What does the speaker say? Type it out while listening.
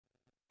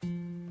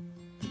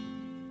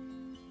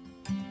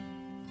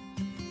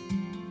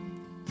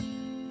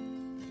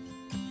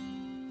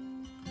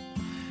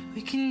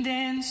can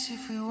dance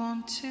if we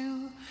want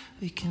to.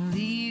 We can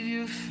leave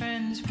your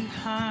friends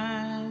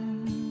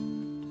behind.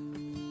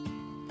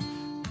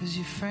 'Cause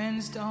your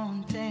friends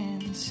don't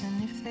dance,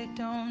 and if they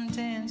don't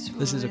dance,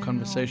 This is a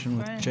conversation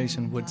with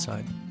Jason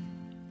Woodside.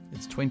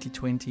 It's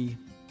 2020,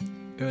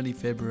 early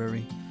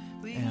February,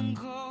 and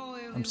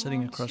I'm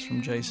sitting across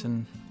from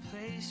Jason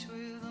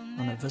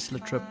on a Whistler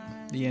trip,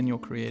 the annual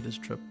creators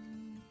trip.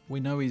 We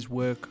know his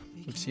work,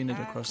 we've seen it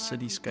across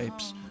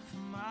cityscapes.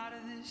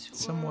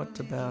 Somewhat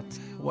about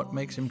what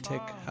makes him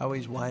tick, how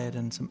he's wired,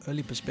 and some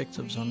early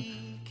perspectives on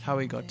how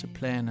he got to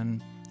plan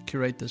and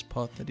curate this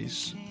path that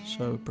he's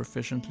so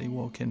proficiently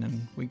walk in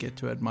and we get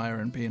to admire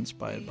and be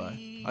inspired by.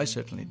 I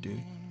certainly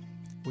do.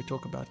 We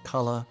talk about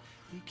color,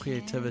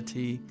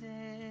 creativity,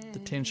 the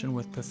tension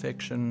with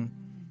perfection,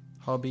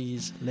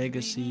 hobbies,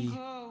 legacy,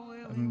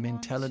 a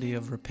mentality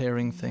of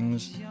repairing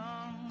things.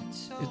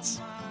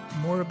 It's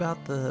more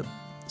about the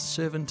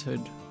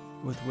servanthood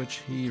with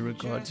which he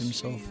regards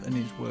himself and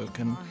his work,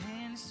 and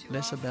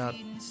less about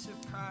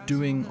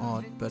doing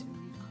art, but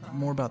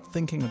more about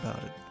thinking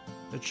about it.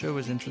 It sure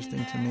was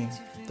interesting to me.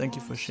 Thank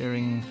you for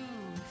sharing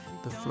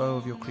the flow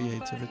of your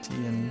creativity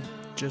and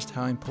just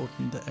how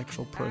important the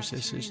actual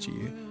process is to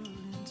you.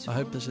 I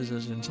hope this is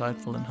as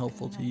insightful and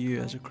helpful to you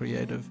as a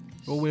creative.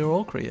 Well, we're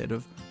all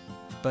creative,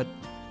 but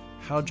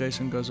how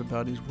Jason goes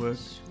about his work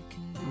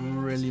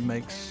really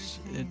makes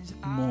it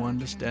more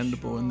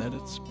understandable, in that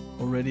it's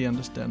already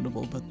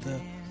understandable, but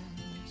the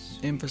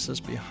emphasis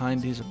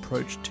behind his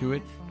approach to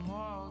it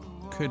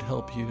could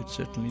help you. It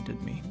certainly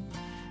did me.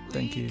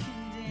 Thank you.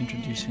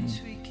 Introducing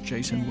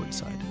Jason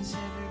Woodside. We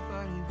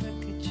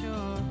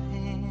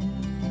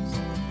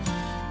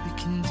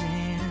can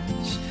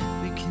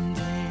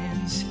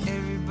dance,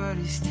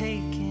 everybody's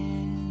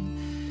taking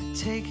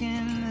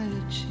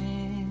the chance.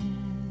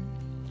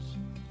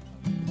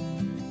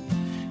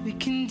 We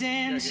can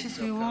dance if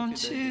we want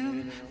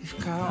to. We've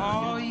got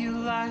all your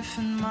life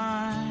in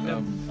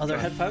mind. Other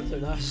headphones or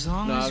not?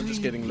 No, I'm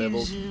just getting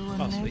levels.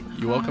 Oh, sweet.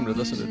 You're welcome to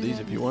listen to these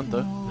if you want,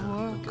 though.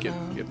 Get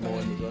more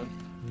in the zone.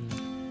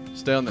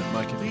 Stay on that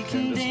mic if you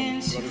can.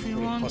 Just a lot of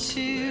pretty hot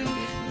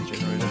the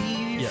generator.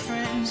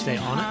 Yeah. Stay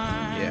on it?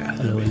 Yeah.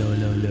 Hello.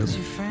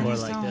 More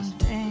like this.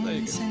 There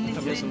you go.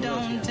 Have listen to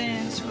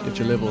those. Get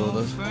your level of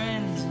those.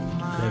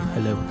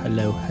 Hello.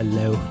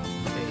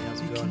 Hey, how's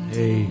it going?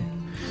 Hey.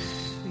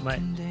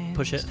 Might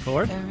push it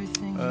forward?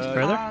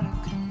 Further?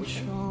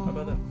 How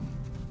about that?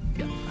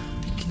 Yeah.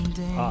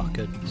 Oh,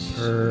 good.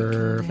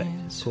 Perfect.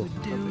 Cool.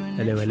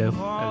 Hello.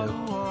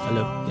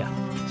 Yeah.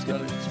 Spell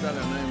our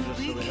name just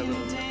so we have it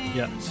on there.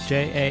 Yeah.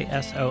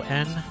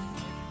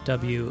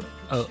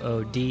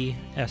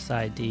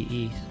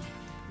 JASONWOODSIDE!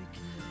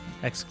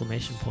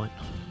 Exclamation point.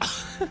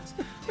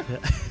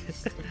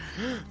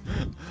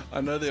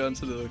 I know the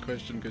answer to the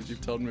question because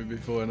you've told me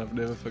before, and I've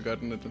never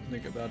forgotten it and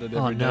think about it every day.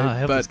 Oh no, I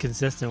hope it's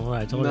consistent with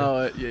what I told you.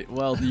 No,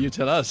 well, you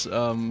tell us.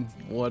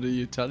 What do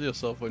you tell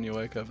yourself when you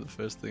wake up the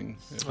first thing?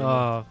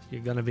 Oh,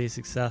 you're going to be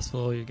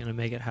successful. You're going to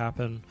make it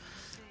happen.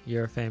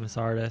 You're a famous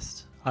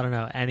artist. I don't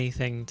know,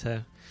 anything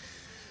to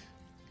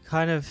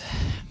kind of,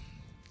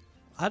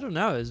 I don't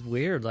know, it's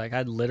weird. Like,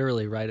 I'd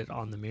literally write it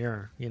on the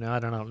mirror. You know, I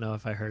don't know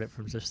if I heard it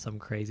from just some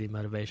crazy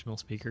motivational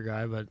speaker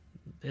guy, but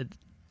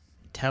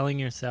telling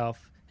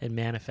yourself and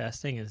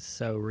manifesting is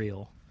so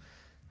real.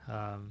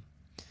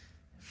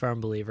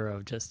 Firm believer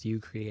of just you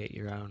create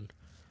your own,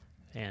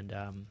 and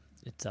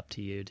it's up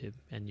to you to,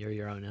 and you're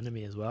your own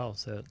enemy as well.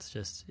 So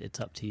it's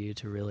up to you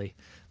to really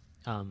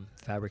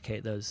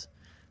fabricate those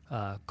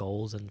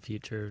goals and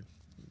future,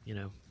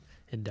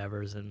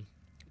 endeavors and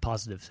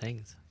positive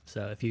things.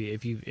 So if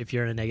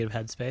you're in a negative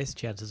headspace,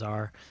 chances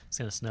are it's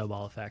going to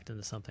snowball effect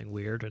into something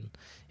weird. And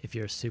if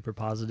you're super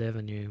positive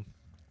and you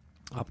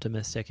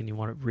optimistic and you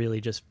want to really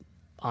just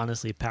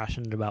honestly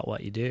passionate about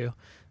what you do,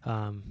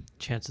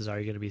 chances are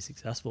you're going to be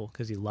successful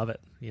because you love it.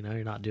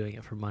 You're not doing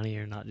it for money.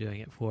 You're not doing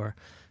it for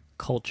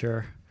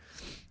culture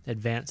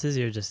advances.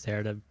 You're just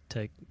there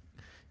to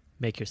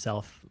make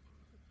yourself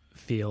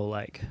feel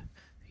like,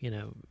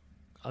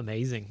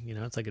 amazing.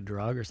 It's like a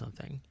drug or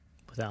something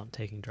without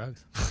taking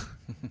drugs.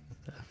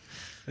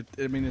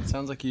 It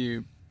sounds like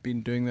you've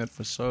been doing that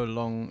for so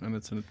long, and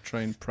it's a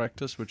trained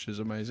practice, which is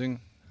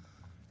amazing.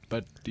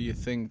 But do you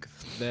think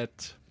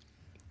that,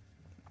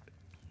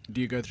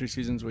 do you go through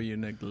seasons where you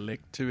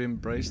neglect to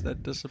embrace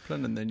that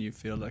discipline and then you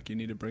feel like you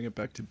need to bring it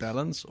back to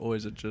balance? Or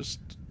is it just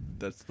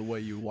that's the way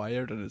you're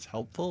wired and it's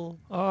helpful?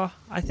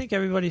 I think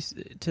everybody's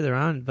to their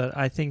own, but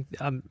I think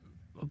I'm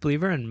a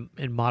believer in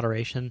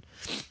moderation.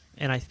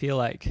 And I feel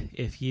like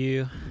if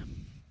you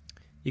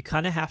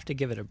kind of have to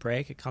give it a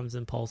break. It comes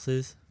in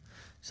pulses,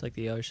 just like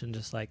the ocean,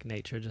 just like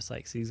nature, just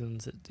like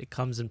seasons. It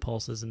comes in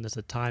pulses, and there's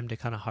a time to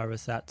kind of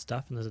harvest that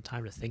stuff, and there's a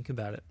time to think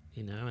about it,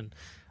 And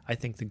I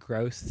think the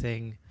growth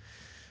thing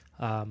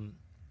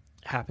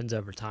happens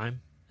over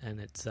time, and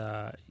it's,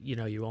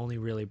 you only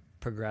really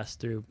progress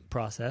through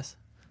process.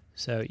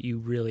 So you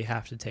really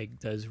have to take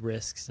those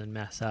risks and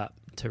mess up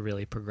to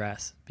really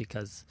progress,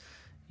 because,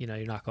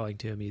 you're not going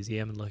to a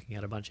museum and looking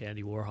at a bunch of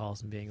Andy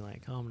Warhols and being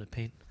like, oh, I'm going to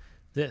paint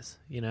this,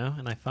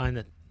 And I find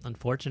that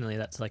unfortunately,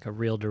 that's like a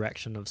real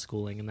direction of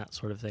schooling and that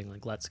sort of thing.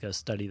 Like, let's go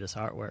study this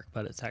artwork,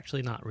 but it's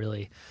actually not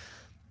really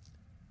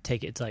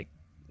it's like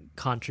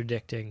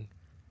contradicting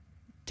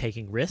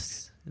taking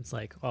risks. It's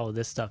like, oh,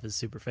 this stuff is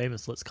super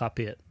famous, let's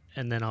copy it.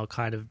 And then I'll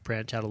kind of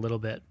branch out a little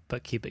bit,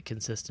 but keep it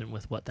consistent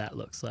with what that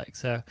looks like.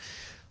 So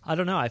I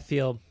don't know. I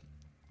feel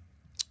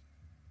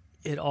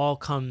it all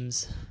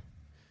comes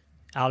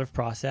out of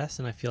process,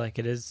 and I feel like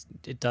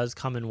it does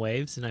come in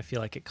waves, and I feel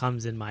like it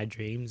comes in my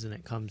dreams, and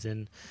it comes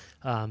in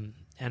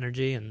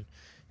energy,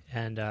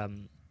 and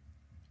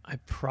I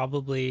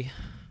probably,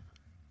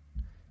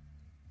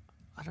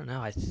 I don't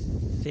know, I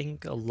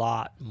think a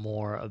lot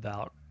more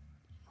about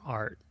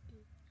art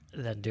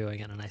than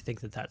doing it, and I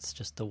think that that's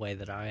just the way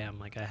that I am.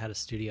 Like, I had a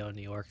studio in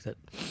New York that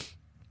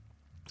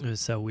it was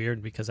so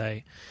weird because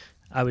I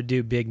would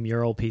do big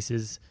mural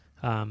pieces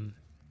on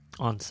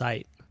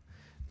site,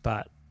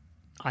 but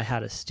I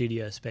had a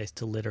studio space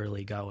to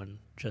literally go and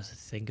just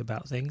think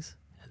about things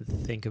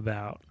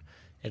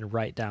and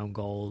write down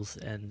goals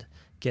and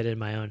get in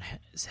my own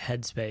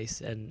headspace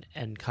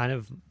and kind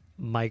of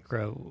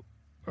micro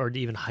or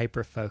even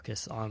hyper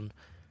focus on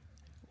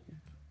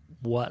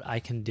what I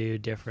can do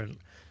different,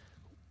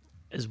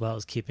 as well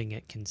as keeping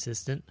it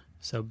consistent.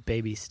 So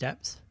baby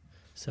steps.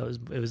 So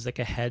it was like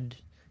a head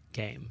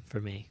game for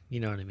me.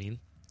 You know what I mean?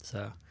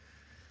 So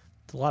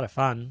it's a lot of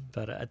fun,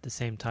 but at the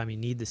same time, you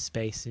need the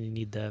space and you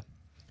need the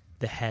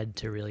head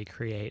to really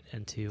create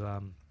and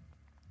to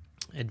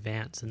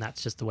advance. And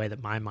that's just the way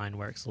that my mind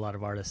works. A lot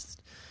of artists,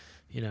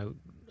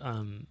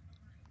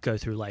 go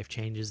through life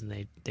changes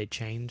and they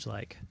change,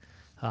 like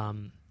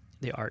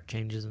the art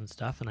changes and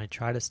stuff. And I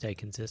try to stay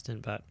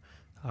consistent, but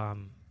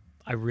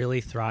I really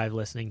thrive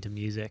listening to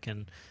music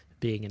and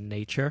being in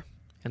nature.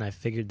 And I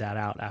figured that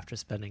out after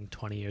spending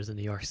 20 years in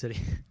New York City.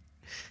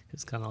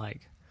 It's kind of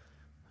like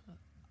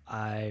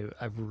I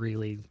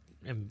really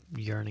am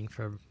yearning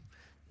for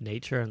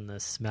nature and the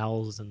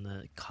smells and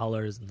the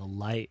colors and the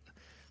light.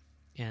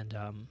 And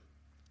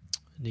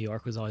New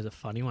York was always a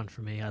funny one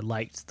for me. I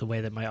liked the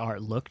way that my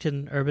art looked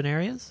in urban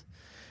areas,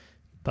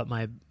 but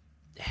my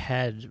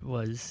head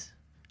was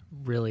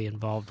really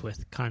involved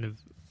with kind of,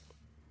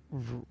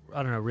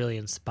 I don't know, really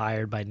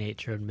inspired by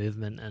nature and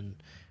movement and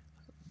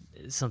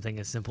something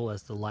as simple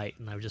as the light.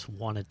 And I just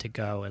wanted to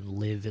go and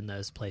live in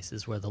those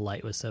places where the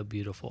light was so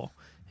beautiful.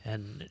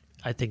 And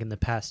I think in the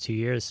past 2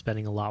 years,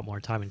 spending a lot more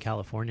time in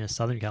California,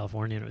 Southern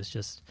California, and it was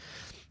just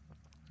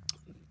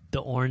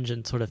the orange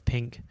and sort of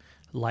pink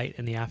light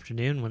in the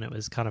afternoon when it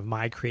was kind of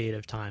my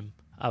creative time.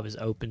 I was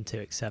open to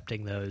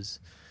accepting those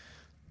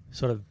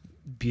sort of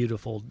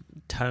beautiful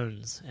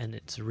tones, and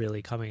it's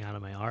really coming out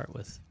of my art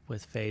with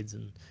fades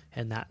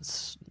and that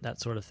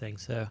sort of thing.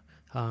 So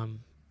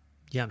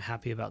yeah, I'm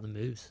happy about the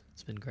moves.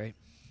 It's been great.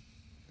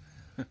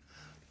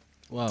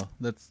 Wow,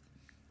 that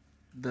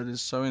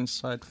is so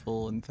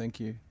insightful, and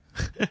thank you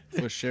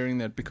for sharing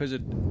that, because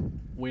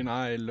when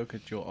I look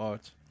at your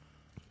art,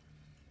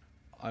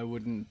 I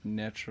wouldn't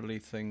naturally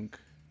think,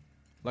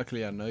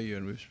 luckily I know you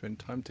and we've spent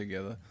time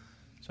together,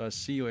 so I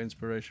see your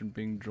inspiration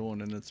being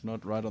drawn and it's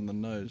not right on the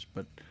nose,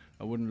 but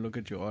I wouldn't look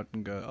at your art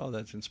and go, oh,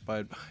 that's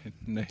inspired by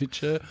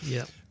nature.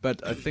 Yeah.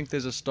 But I think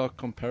there's a stark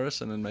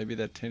comparison, and maybe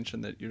that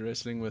tension that you're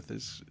wrestling with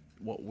is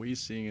what we're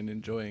seeing and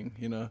enjoying,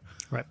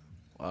 Right.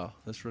 Wow,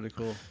 that's really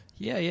cool.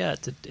 Yeah,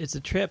 it's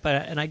a trip,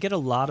 and I get a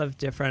lot of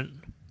different.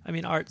 I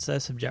mean, art's so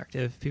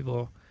subjective.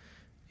 People,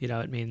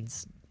 it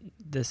means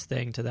this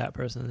thing to that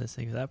person, this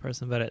thing to that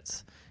person. But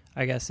it's,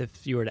 I guess,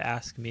 if you were to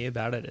ask me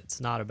about it, it's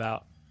not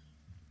about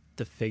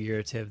the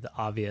figurative, the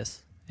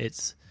obvious.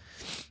 It's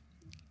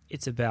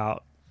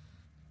about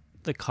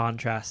the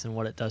contrast and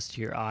what it does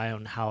to your eye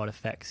and how it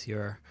affects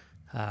your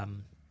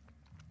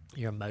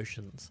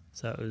emotions.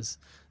 So it was.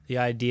 The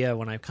idea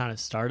when I kind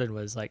of started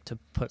was like to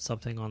put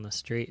something on the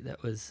street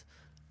that was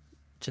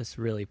just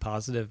really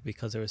positive,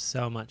 because there was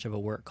so much of a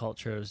work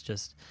culture. It was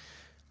just,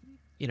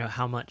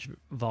 how much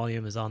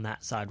volume is on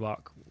that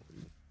sidewalk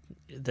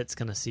that's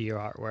going to see your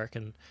artwork,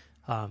 and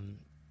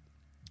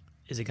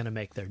is it going to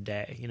make their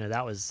day?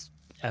 That was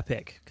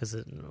epic, because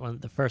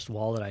the first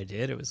wall that I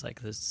did, it was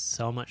like there's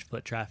so much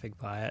foot traffic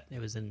by it.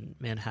 It was in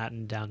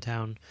Manhattan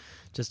downtown,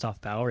 just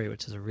off Bowery,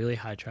 which is a really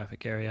high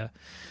traffic area.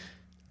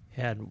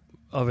 And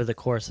over the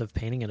course of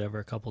painting it over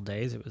a couple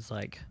days, it was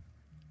like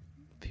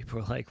people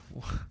were like,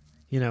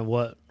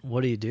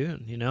 what are you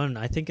doing? And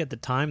I think at the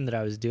time that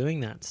I was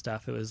doing that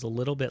stuff, it was a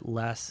little bit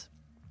less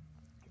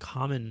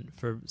common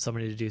for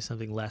somebody to do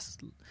something less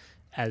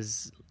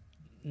as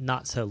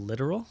not so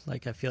literal.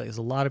 Like, I feel like there's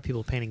a lot of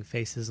people painting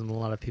faces and a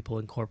lot of people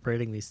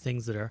incorporating these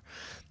things that are,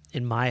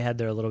 in my head,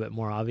 they're a little bit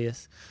more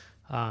obvious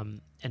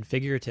and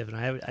figurative. And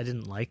I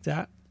didn't like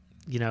that.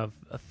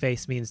 A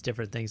face means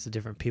different things to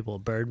different people. A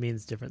bird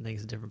means different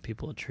things to different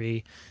people. A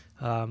tree.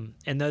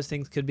 And those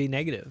things could be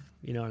negative.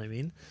 You know what I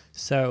mean?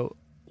 So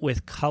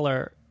with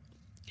color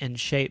and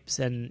shapes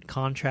and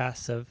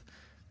contrasts of,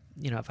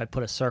 if I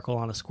put a circle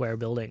on a square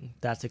building,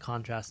 that's a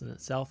contrast in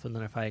itself. And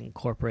then if I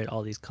incorporate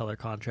all these color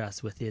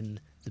contrasts within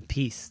the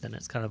piece, then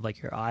it's kind of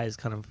like your eye is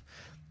kind of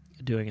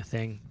doing a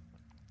thing.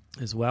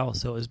 as well.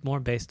 So it was more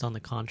based on the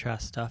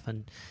contrast stuff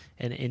and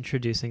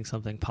introducing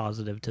something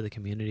positive to the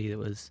community that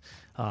was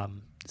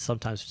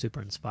sometimes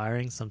super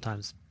inspiring.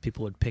 Sometimes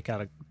people would pick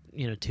out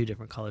two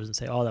different colors and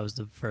say, oh, that was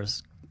the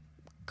first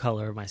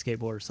color of my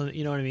skateboard, or something,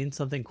 you know what I mean?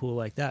 Something cool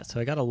like that. So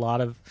I got a lot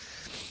of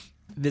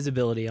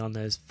visibility on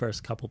those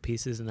first couple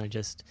pieces, and I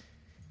just,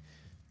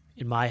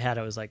 in my head,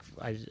 I was like,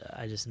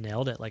 I just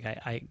nailed it. Like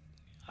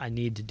I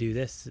need to do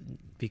this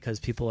because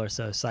people are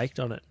so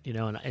psyched on it,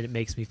 and it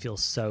makes me feel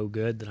so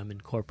good that I'm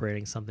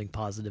incorporating something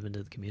positive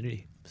into the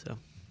community. So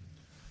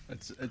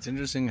it's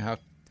interesting how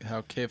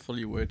careful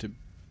you were to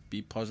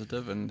be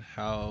positive and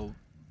how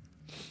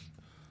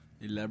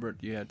elaborate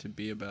you had to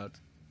be about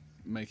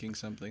making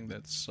something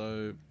that's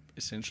so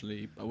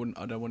essentially, I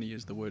don't want to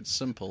use the word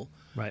simple,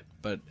 right?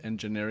 And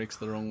generic's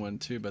the wrong one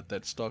too. But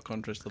that stark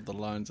contrast of the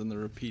lines and the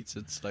repeats,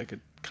 it's like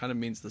it kind of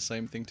means the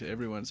same thing to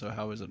everyone. So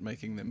how is it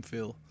making them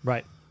feel?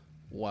 Right.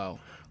 Wow.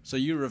 So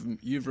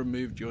you've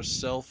removed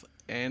yourself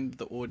and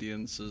the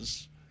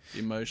audience's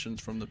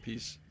emotions from the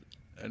piece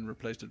and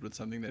replaced it with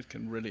something that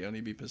can really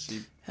only be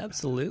perceived.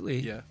 Absolutely.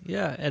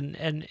 Yeah. And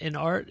in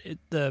art,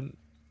 the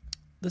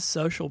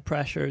social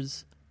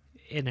pressures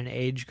in an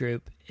age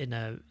group, in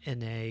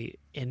a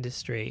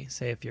industry,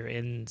 say if you're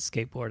in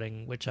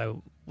skateboarding, which I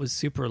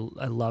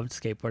loved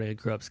skateboarding, I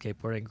grew up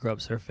skateboarding, grew up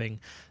surfing,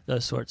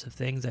 those sorts of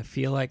things. I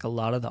feel like a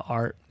lot of the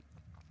art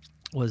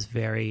was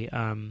very,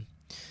 I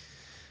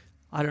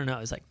don't know,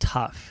 it was like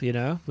tough,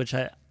 which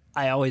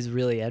I always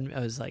really, I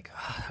was like,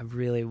 oh, I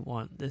really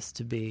want this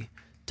to be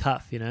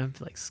tough,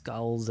 like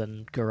skulls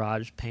and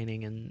garage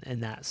painting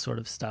and that sort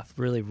of stuff,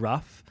 really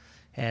rough.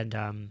 And,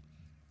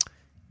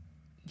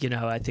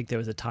 I think there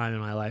was a time in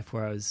my life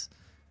where I was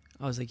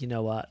like, you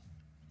know what,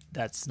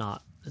 that's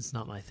not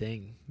my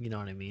thing. You know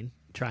what I mean?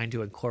 Trying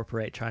to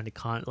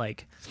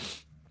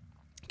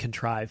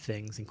contrive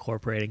things,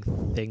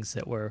 incorporating things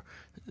that were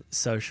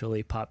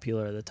socially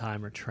popular at the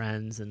time or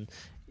trends. And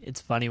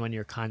it's funny when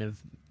you're kind of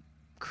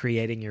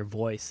creating your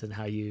voice and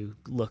how you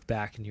look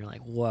back and you're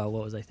like, whoa,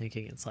 what was I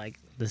thinking? It's like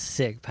the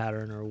sick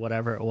pattern or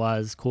whatever it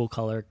was, cool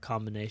color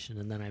combination,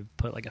 and then I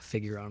put like a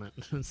figure on it.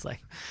 It's like,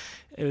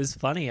 it was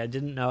funny. I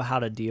didn't know how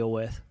to deal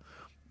with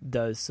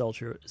those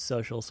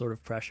social sort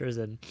of pressures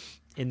and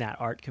in that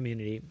art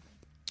community,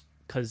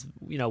 because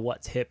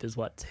what's hip is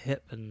what's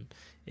hip, and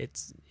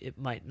it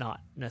might not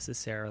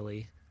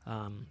necessarily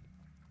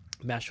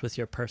mesh with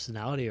your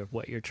personality or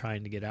what you're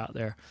trying to get out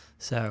there.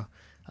 So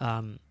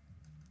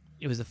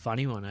it was a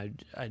funny one.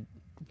 I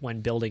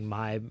when building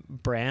my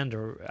brand,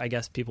 or I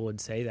guess people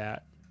would say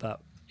that,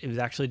 but it was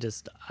actually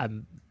just,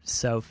 I'm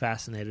so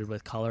fascinated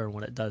with color and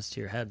what it does to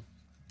your head.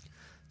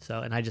 So,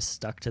 and I just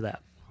stuck to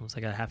that. I was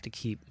like, I have to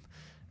keep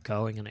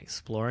going and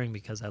exploring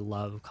because I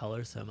love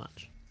color so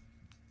much.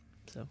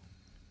 So,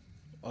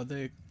 are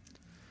they?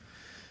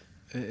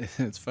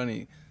 It's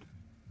funny.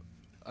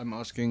 I'm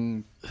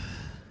asking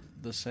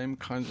the same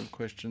kinds of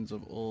questions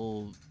of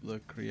all the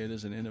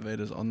creators and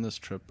innovators on this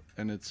trip,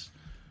 and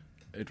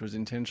it was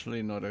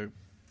intentionally not a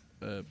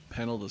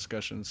panel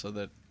discussion so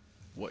that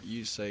what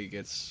you say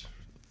gets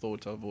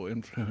thought of or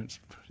influenced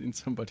in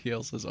somebody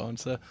else's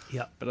answer.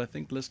 Yeah. But I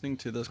think listening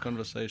to this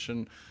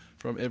conversation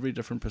from every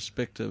different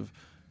perspective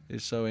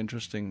is so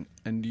interesting,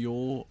 and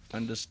your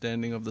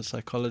understanding of the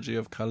psychology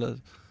of color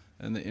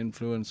and the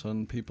influence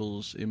on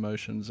people's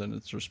emotions and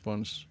its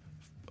response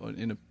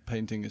in a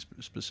painting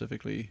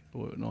specifically,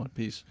 or an art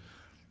piece,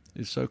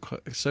 is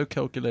so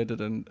calculated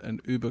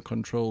and uber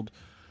controlled.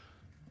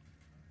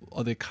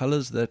 Are there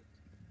colors that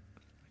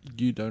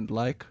you don't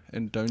like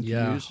and don't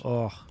use?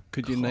 Oh,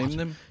 could you name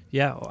them?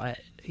 Yeah,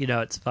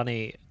 it's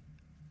funny,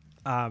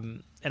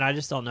 and I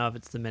just don't know if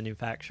it's the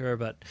manufacturer,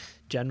 but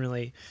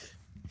generally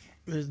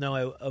there's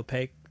no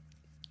opaque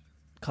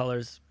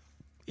colors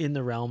in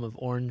the realm of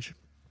orange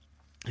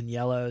and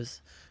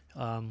yellows,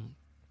 and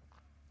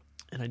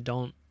I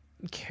don't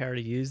care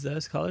to use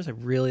those colors. I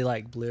really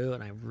like blue,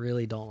 and I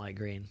really don't like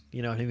green.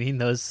 You know what I mean?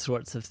 Those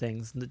sorts of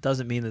things. It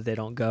doesn't mean that they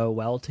don't go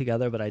well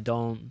together, but I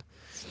don't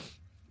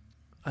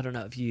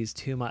know if you use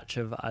too much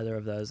of either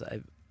of those.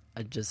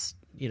 I just,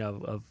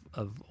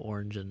 of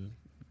orange and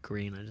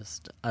green,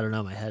 I don't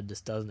know, my head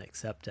just doesn't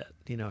accept it.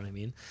 You know what I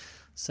mean?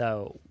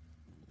 So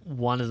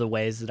one of the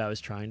ways that I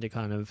was trying to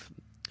kind of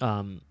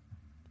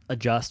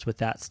adjust with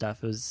that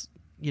stuff was,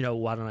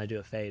 why don't I do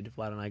a fade?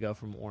 Why don't I go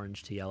from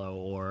orange to yellow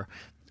or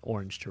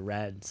orange to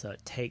red? So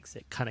it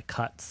kind of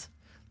cuts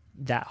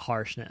that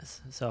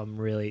harshness. So I'm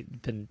really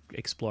been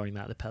exploring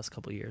that the past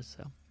couple of years.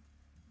 So.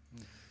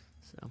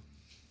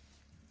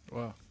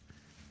 Wow.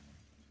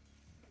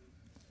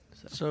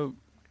 So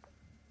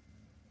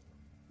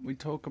we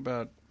talk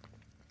about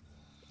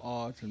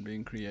art and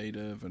being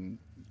creative, and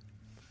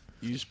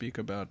you speak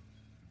about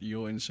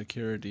your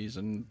insecurities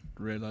and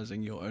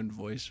realizing your own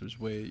voice was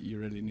where you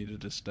really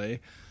needed to stay.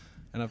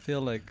 And I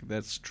feel like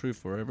that's true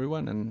for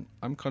everyone, and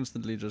I'm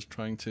constantly just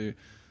trying to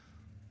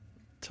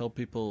tell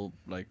people,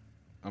 like,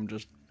 I'm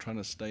just trying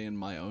to stay in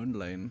my own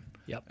lane.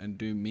 Yep. And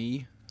do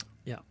me.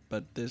 Yeah.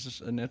 But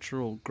there's a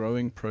natural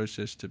growing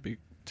process to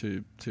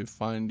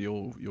find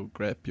your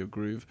grip, your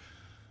groove.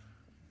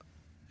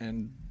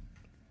 And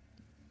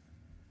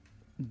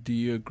do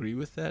you agree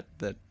with that?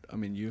 That, I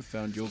mean, you've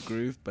found your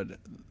groove, but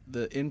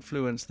the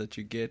influence that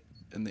you get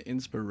and the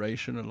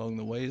inspiration along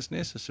the way is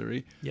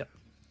necessary. Yep.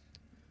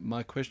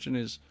 My question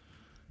is,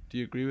 do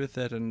you agree with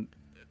that? And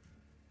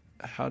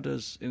how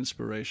does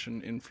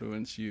inspiration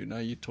influence you? Now,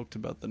 you talked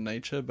about the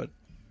nature, but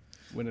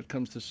when it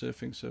comes to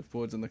surfing,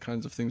 surfboards, and the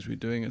kinds of things we're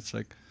doing, it's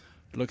like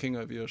looking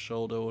over your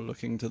shoulder or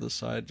looking to the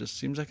side just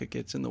seems like it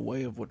gets in the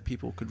way of what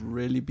people could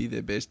really be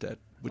their best at,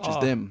 which is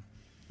them.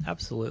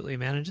 Absolutely,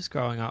 man. And just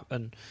growing up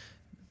and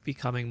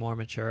becoming more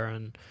mature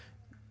and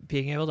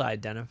being able to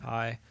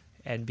identify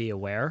and be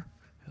aware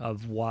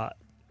of what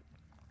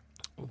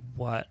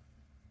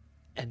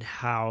and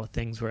how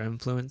things were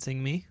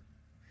influencing me,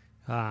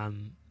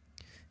 and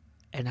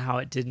how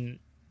it didn't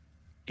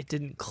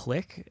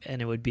click,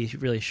 and it would be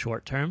really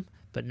short term.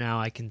 But now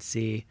I can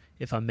see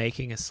if I'm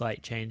making a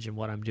slight change in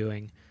what I'm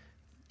doing,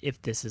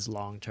 if this is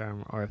long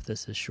term or if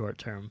this is short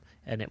term.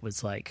 And it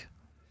was like,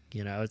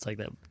 it's like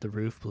the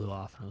roof blew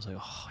off, and I was like,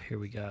 oh, here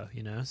we go,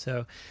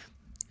 So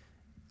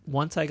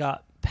once I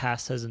got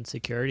past those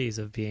insecurities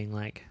of being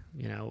like,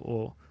 I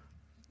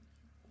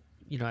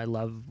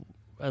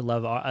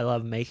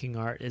love making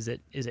art. Is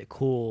it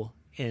cool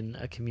in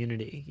a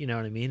community? You know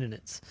what I mean? And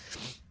it's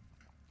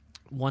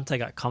once I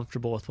got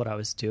comfortable with what I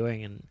was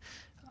doing, and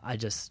I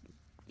just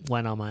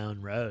went on my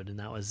own road, and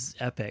that was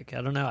epic.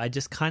 I don't know. I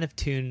just kind of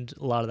tuned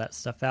a lot of that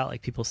stuff out.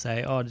 Like people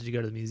say, oh, did you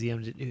go to the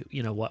museum?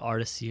 What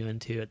artists are you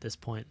into at this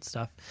point and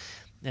stuff?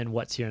 And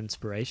what's your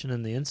inspiration?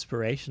 And the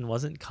inspiration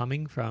wasn't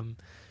coming from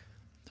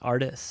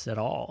artists at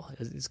all.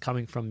 It's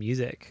coming from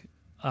music.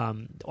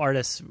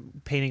 Artists,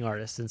 painting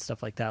artists and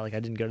stuff like that. Like I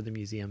didn't go to the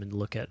museum and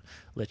look at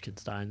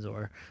Lichtenstein's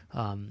or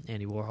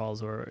Andy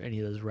Warhol's or any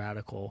of those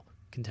radical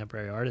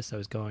contemporary artists.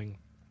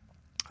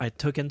 I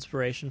took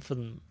inspiration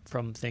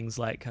from things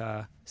like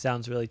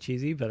sounds really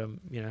cheesy, but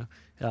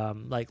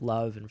like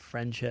love and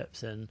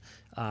friendships and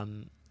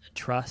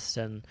trust,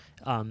 and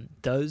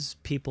those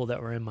people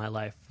that were in my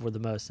life were the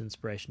most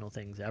inspirational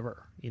things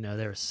ever.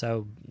 They're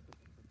so.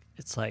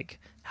 It's like,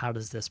 how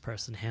does this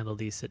person handle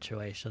these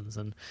situations?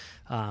 And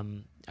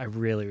I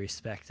really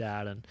respect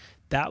that. And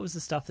that was the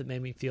stuff that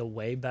made me feel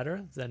way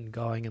better than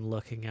going and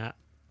looking at,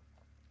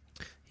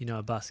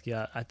 a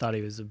Basquiat. I thought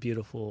he was a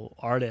beautiful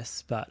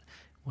artist, but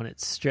when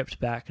it's stripped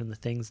back and the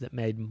things that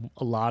made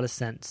a lot of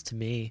sense to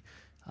me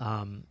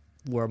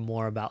were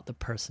more about the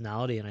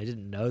personality, and I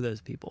didn't know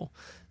those people.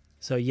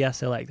 So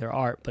yes, I like their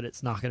art, but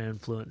it's not going to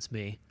influence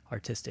me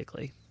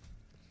artistically.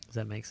 Does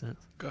that make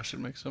sense? Gosh, it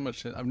makes so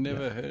much sense. I've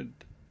never heard...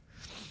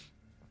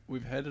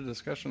 We've had a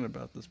discussion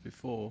about this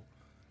before,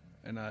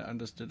 and I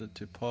understood it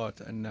to part,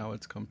 and now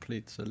it's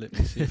complete. So let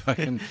me see if I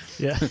can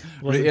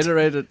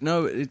reiterate it.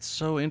 No, it's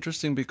so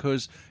interesting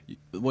because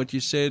what you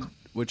said,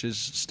 which is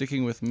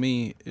sticking with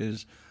me,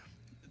 is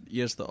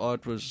yes, the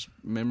art was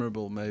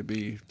memorable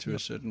maybe to a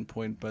certain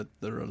point, but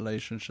the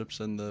relationships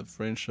and the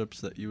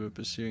friendships that you were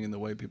pursuing and the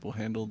way people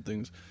handled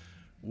things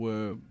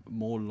were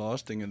more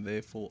lasting and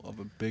therefore of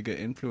a bigger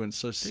influence.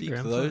 So seek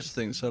those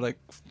things. So like,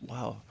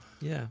 wow.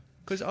 Yeah.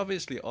 Because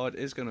obviously art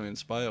is going to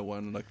inspire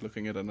one, like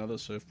looking at another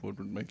surfboard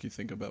would make you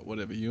think about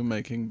whatever you're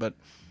making, but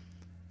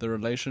the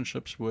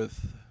relationships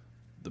with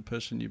the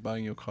person you're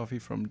buying your coffee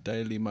from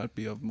daily might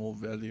be of more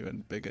value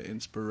and bigger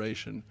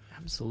inspiration.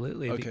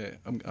 Absolutely. Okay,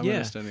 I'm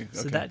understanding.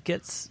 So that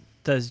gets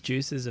those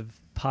juices of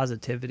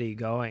positivity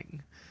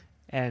going.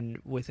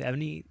 And with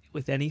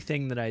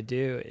anything that I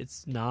do,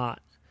 it's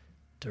not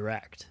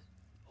direct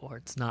or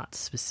it's not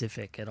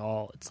specific at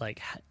all. It's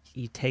like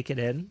you take it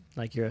in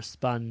like you're a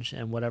sponge,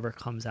 and whatever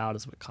comes out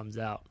is what comes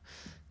out.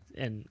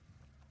 And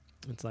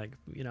it's like,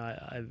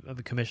 I have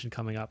a commission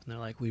coming up, and they're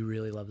like, we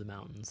really love the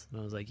mountains.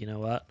 And I was like, you know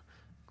what?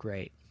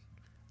 Great.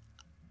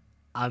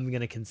 I'm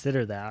going to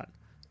consider that,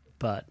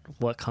 but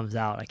what comes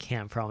out, I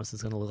can't promise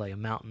it's going to look like a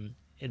mountain.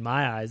 In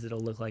my eyes, it'll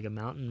look like a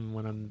mountain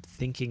when I'm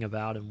thinking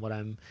about and what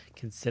I'm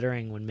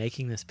considering when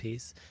making this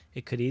piece.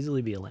 It could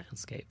easily be a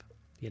landscape,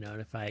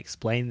 and if I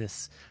explain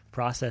this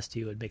process to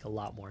you, it would make a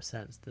lot more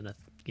sense than a,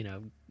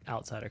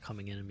 outsider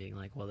coming in and being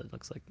like, well, it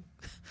looks like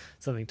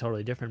something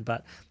totally different.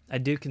 But I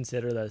do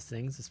consider those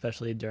things,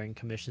 especially during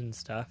commission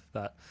stuff.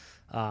 But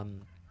I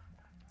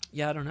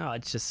don't know.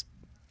 It's just,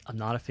 I'm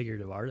not a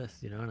figurative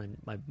artist, and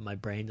my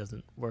brain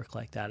doesn't work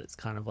like that. It's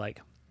kind of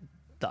like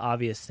the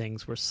obvious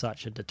things were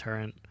such a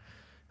deterrent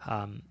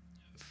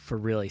for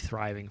really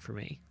thriving for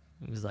me.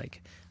 It was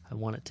like, I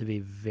want it to be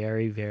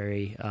very,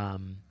 very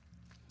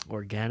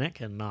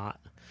organic and not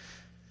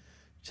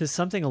just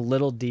something a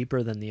little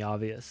deeper than the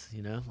obvious,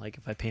 like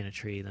if I paint a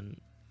tree, then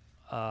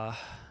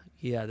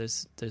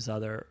there's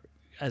other,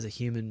 as a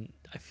human,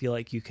 I feel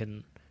like you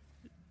can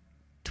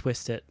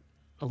twist it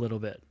a little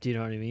bit. Do you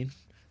know what I mean?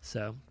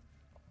 So,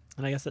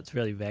 and I guess that's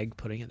really vague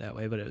putting it that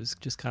way, but it was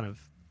just kind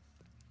of,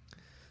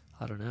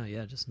 I don't know.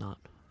 Yeah. Just not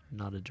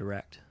a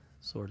direct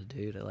sort of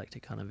dude. I like to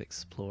kind of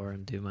explore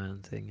and do my own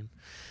thing.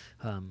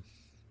 And,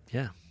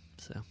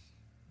 so.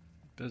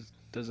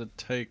 Does it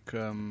take,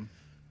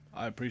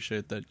 I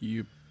appreciate that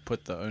you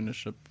put the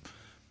ownership.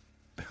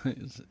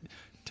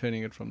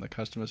 turning it from the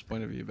customer's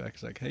point of view back.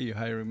 It's like, hey, you're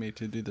hiring me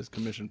to do this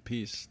commission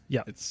piece.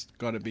 Yeah. It's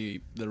got to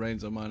be, the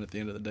reins are mine at the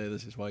end of the day.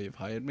 This is why you've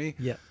hired me.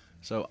 Yeah.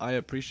 So I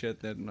appreciate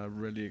that, and I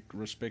really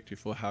respect you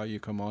for how you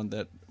command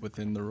that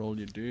within the role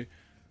you do.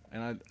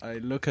 And I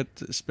look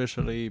at,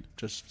 especially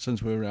just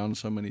since we're around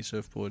so many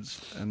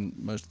surfboards and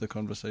most of the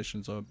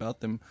conversations are about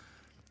them,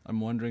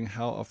 I'm wondering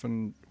how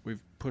often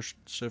we've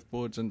pushed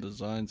surfboards and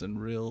designs and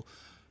real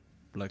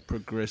like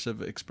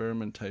progressive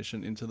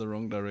experimentation into the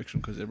wrong direction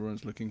because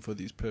everyone's looking for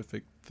these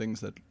perfect things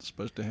that are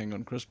supposed to hang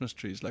on Christmas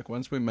trees. Like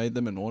once we made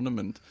them an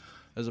ornament,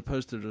 as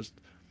opposed to just,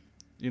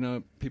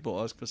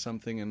 people ask for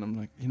something and I'm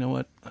like, you know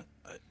what?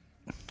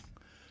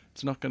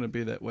 It's not going to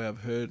be that way.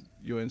 I've heard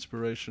your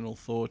inspirational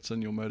thoughts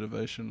and your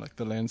motivation, like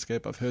the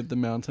landscape. I've heard the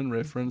mountain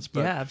reference.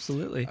 But, yeah,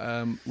 absolutely.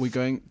 We're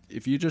going,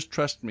 if you just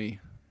trust me,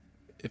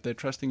 if they're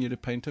trusting you to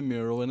paint a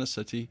mural in a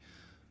city,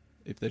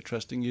 if they're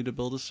trusting you to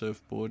build a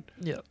surfboard,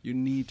 you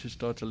need to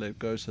start to let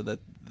go so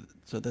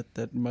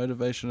that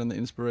motivation and the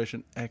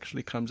inspiration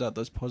actually comes out,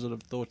 those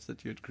positive thoughts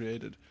that you had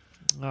created.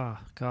 Oh,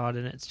 God.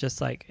 And it's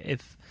just like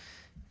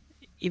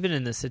even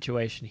in this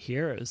situation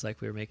here, it was like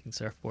we were making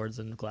surfboards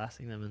and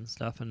glassing them and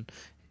stuff. And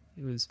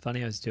it was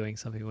funny. I was doing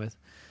something with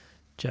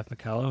Jeff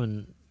McCullough,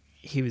 and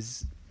he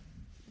was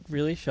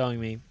really showing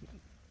me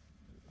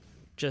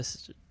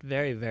just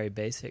very, very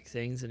basic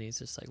things. And he's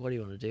just like, what do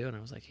you want to do? And I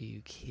was like, are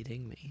you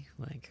kidding me?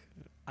 Like,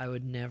 I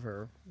would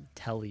never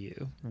tell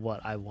you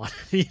what I want.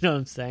 You know what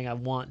I'm saying? I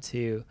want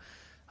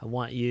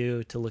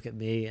you to look at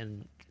me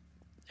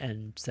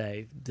and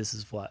say, this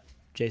is what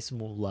Jason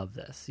will love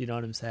this. You know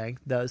what I'm saying?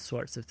 Those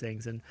sorts of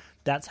things. And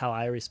that's how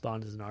I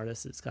respond as an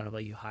artist. It's kind of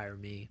like, you hire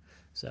me,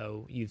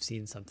 so you've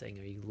seen something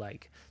or you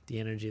like the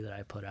energy that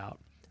I put out.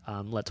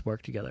 Let's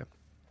work together.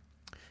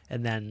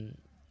 And then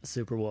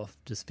Superwolf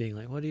just being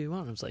like, what do you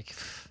want? I was like,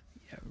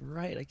 yeah,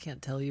 right. I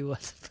can't tell you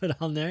what to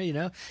put on there.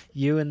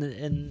 You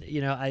and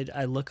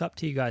I look up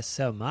to you guys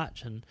so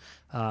much, and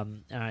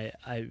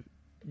I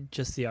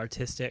just the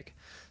artistic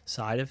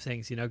side of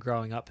things.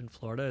 Growing up in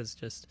Florida is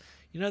just,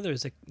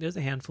 there's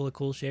a handful of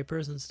cool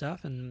shapers and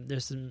stuff, and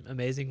there's some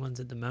amazing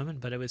ones at the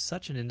moment. But it was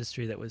such an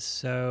industry that was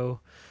so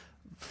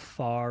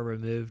far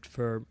removed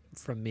from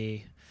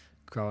me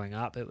growing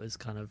up. It was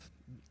kind of,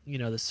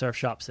 the surf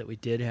shops that we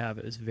did have,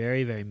 it was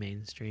very, very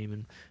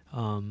mainstream,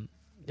 and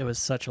there was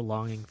such a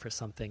longing for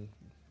something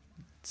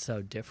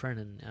so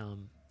different,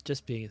 and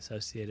just being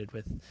associated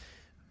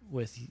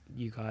with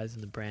you guys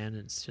and the brand,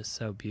 it's just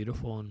so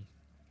beautiful, and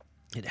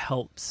it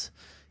helps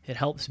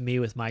me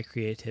with my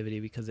creativity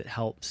because it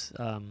helps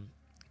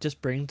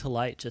just bring to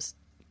light just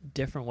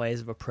different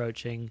ways of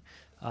approaching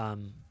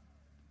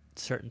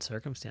certain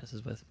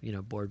circumstances with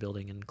board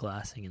building and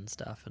glassing and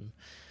stuff, and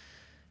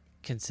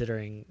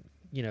considering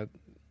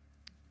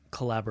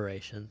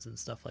collaborations and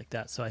stuff like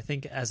that. So I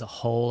think as a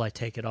whole, I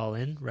take it all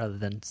in rather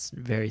than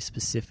very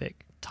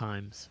specific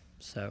times.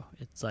 So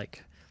it's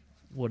like,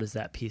 what does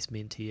that piece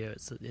mean to you?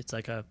 It's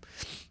like a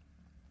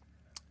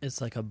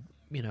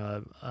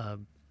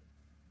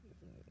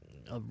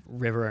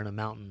river and a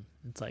mountain.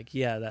 It's like,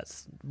 yeah,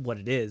 that's what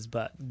it is,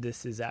 but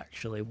this is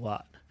actually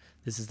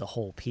this is the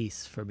whole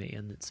piece for me,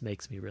 and it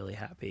makes me really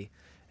happy.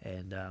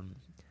 And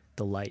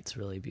the light's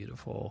really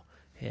beautiful,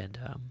 and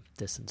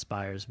this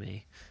inspires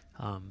me.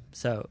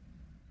 So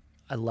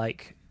I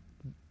like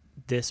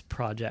this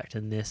project,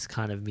 and this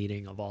kind of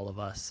meeting of all of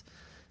us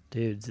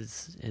dudes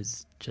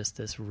is just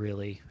this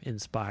really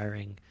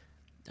inspiring,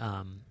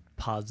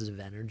 positive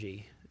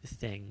energy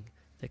thing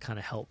that kind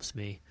of helps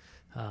me,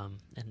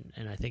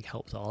 and I think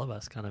helps all of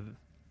us kind of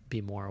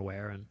be more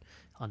aware and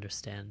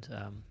understand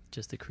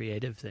just the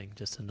creative thing,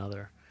 just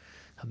another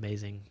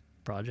amazing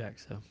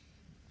project. So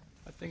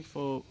I think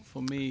for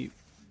me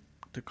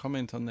to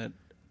comment on that,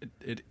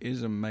 it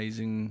is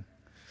amazing.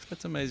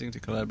 It's amazing to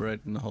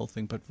collaborate in the whole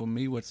thing, but for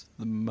me what's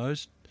the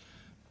most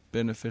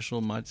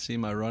beneficial, might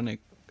seem ironic,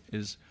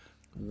 is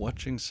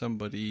watching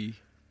somebody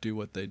do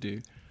what they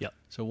do. Yep.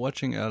 So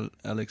watching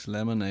Alex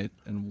laminate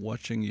and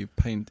watching you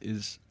paint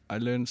I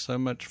learned so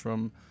much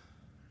from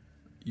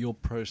your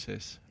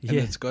process. And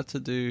it's got to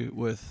do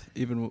with,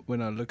 even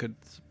when I look at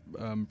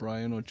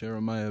Brian or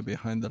Jeremiah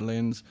behind the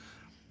lens,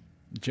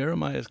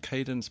 Jeremiah's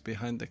cadence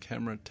behind the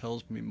camera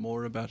tells me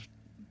more about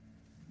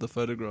the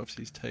photographs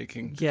he's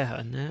taking. Yeah,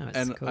 I know.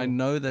 And cool. I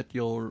know that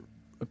you'll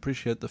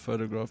appreciate the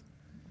photograph,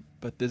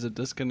 but there's a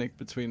disconnect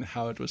between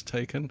how it was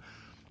taken,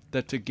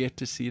 that to get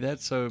to see that.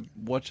 So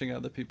watching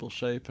other people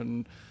shape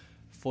and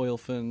foil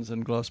fins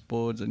and gloss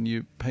boards and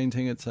you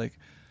painting, it's like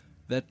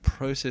that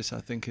process,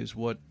 I think, is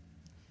what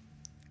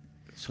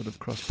sort of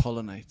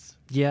cross-pollinates.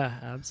 Yeah,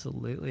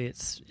 absolutely.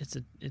 It's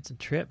a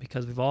trip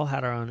because we've all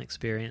had our own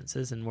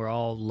experiences, and we're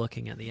all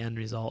looking at the end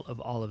result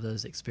of all of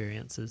those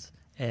experiences.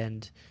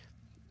 And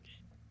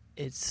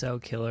it's so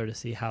killer to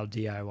see how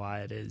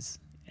DIY it is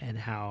and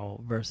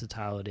how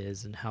versatile it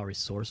is and how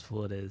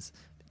resourceful it is.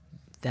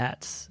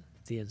 That's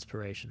the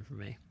inspiration for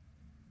me.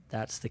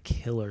 That's the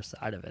killer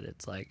side of it.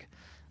 It's like,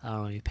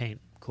 oh, when you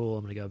paint, cool,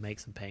 I'm going to go make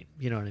some paint.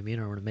 You know what I mean?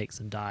 Or I'm going to make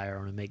some dye, or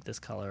I'm going to make this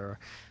color, or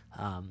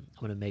I'm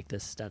going to make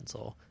this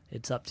stencil.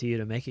 It's up to you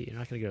to make it. You're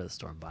not going to go to the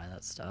store and buy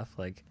that stuff.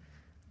 Like,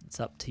 it's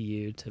up to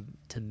you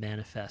to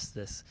manifest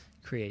this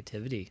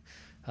creativity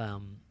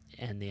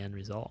and the end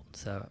result.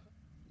 So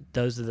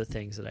those are the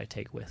things that I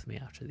take with me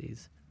after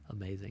these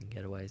amazing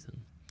getaways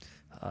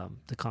and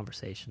the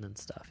conversation and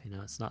stuff. You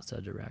know, it's not so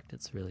direct.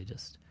 It's really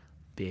just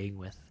being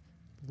with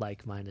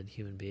like-minded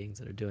human beings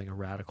that are doing a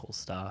radical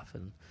stuff,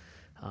 and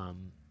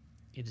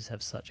you just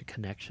have such a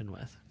connection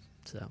with.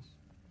 So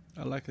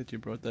I like that you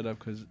brought that up,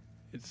 because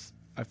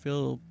I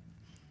feel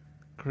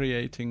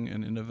creating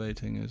and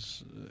innovating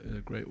is a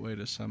great way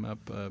to sum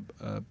up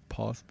a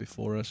path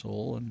before us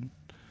all, and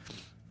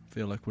I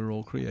feel like we're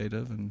all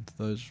creative, and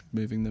those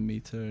moving the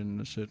meter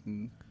in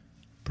certain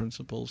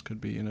principles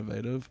could be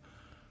innovative.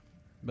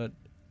 But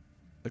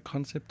the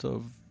concept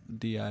of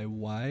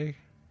DIY,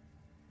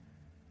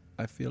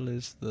 I feel,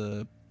 is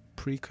the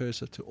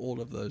precursor to all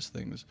of those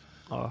things.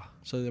 Oh.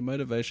 So the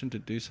motivation to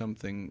do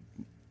something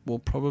will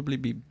probably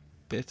be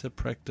better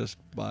practiced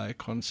by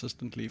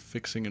consistently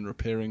fixing and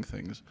repairing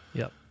things.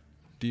 Yep.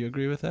 Do you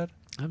agree with that?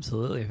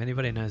 Absolutely. If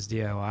anybody knows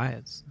DIY,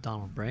 it's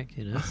Donald Brink,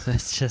 you know. So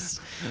it's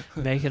just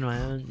making my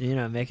own, you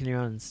know, making your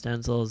own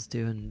stencils,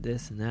 doing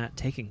this and that,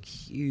 taking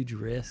huge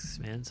risks,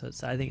 man. So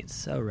I think it's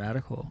so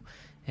radical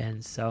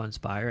and so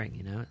inspiring,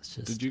 you know. It's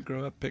just. Did you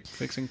grow up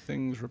fixing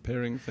things,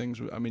 repairing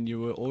things? I mean, you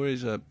were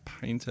always a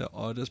painter,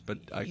 artist, but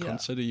I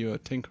consider you a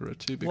tinkerer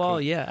too.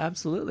 Well, yeah,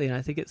 absolutely. And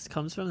I think it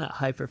comes from that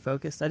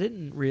hyper-focus. I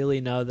didn't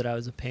really know that I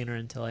was a painter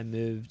until I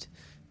moved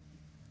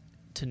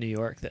to New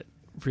York, that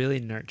really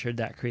nurtured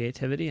that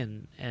creativity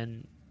and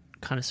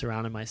kind of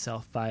surrounded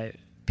myself by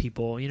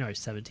people, you know,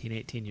 17,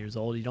 18 years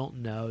old. You don't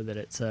know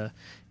that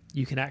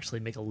you can actually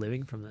make a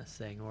living from this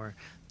thing, or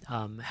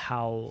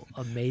how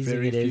amazing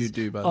Very it is. few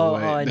do, by the way. Oh,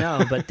 I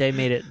know, but they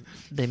made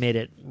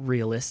it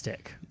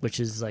realistic, which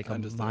is like a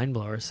mind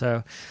blower.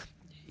 So,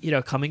 you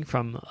know, coming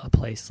from a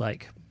place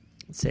like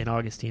St.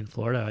 Augustine,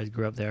 Florida, I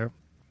grew up there,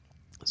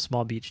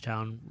 small beach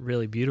town,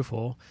 really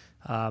beautiful.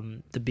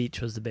 The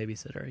beach was the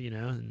babysitter, you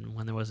know, and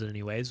when there wasn't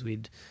any waves,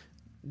 we'd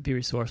be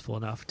resourceful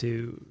enough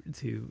to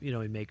you know,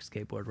 we'd make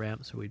skateboard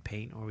ramps, or we'd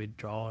paint, or we'd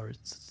draw,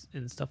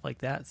 and stuff like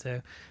that.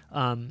 So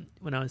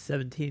when I was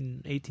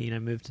 17, 18, I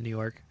moved to New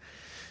York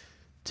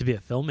to be a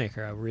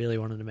filmmaker. I really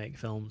wanted to make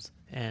films,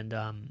 and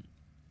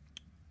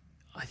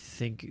I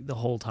think the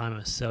whole time I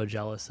was so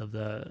jealous of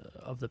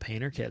the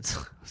painter kids.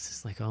 I was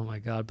just like, oh my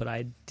God, but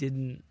I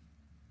didn't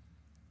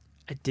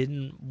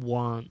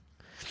want,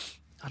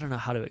 I don't know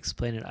how to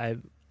explain it.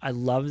 I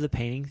love the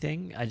painting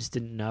thing. I just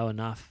didn't know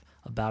enough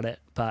about it,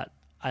 but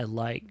I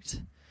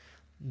liked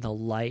the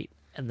light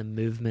and the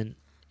movement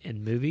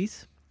in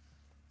movies.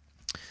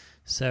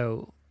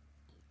 So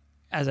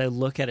as I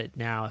look at it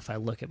now, if I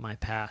look at my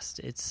past,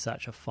 it's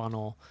such a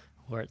funnel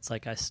where it's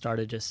like I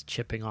started just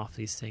chipping off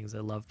these things. I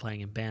love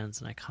playing in bands,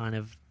 and I kind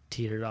of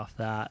teetered off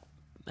that,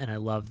 and I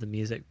love the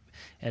music,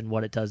 and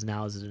what it does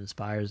now is it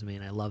inspires me,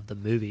 and I love the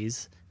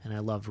movies, and I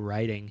love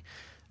writing.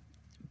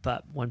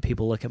 But when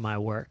people look at my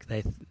work,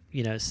 they,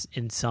 you know,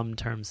 in some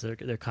terms,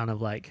 they're kind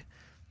of like,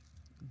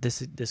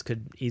 this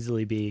could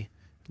easily be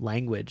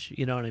language.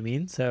 You know what I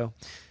mean? So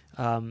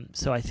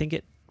I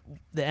think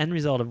the end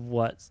result of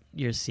what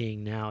you're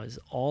seeing now is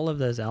all of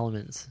those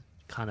elements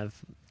kind of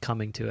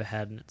coming to a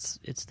head, and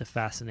it's the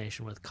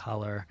fascination with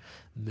color,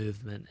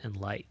 movement, and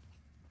light.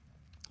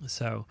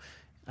 So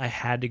I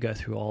had to go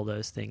through all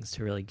those things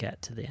to really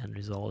get to the end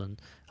result.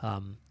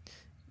 And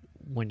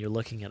when you're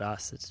looking at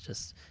us, it's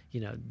just,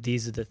 you know,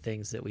 these are the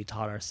things that we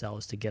taught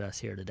ourselves to get us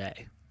here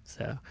today.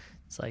 So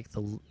it's like,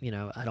 you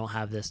know, I don't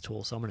have this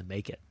tool, so I'm going to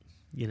make it,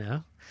 you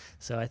know?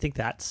 So I think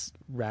that's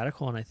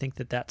radical, and I think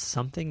that that's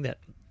something that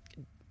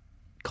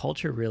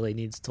culture really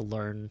needs to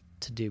learn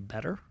to do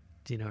better.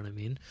 Do you know what I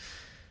mean?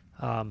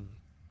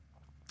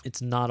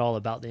 It's not all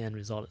about the end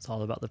result. It's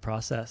all about the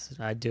process.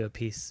 I do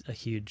a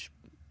huge,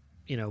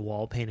 you know,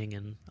 wall painting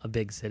in a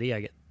big city.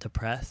 I get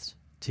depressed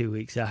 2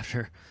 weeks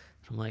after.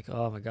 I'm like,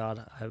 oh my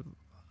God,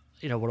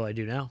 you know, what do I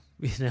do now?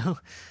 You know?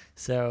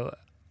 So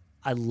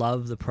I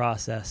love the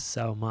process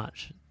so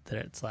much that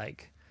it's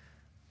like,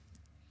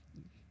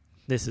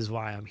 this is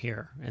why I'm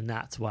here, and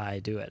that's why I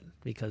do it,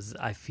 because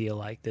I feel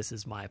like this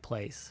is my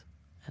place,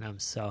 and I'm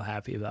so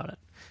happy about it.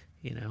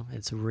 You know,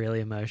 it's a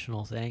really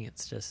emotional thing.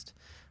 It's just,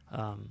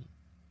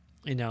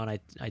 you know, and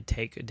I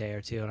take a day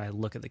or two, and I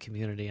look at the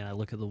community, and I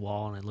look at the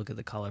wall, and I look at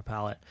the color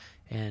palette,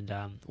 and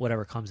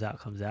whatever comes out,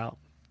 comes out.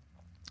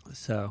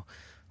 So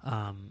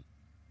I'm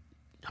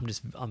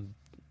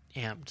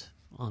amped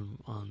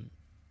on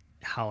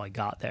how I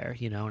got there,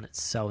 you know, and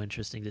it's so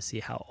interesting to see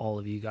how all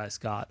of you guys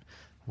got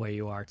where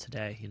you are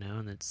today, you know,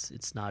 and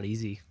it's not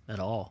easy at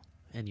all,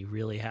 and you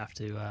really have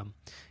to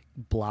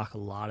block a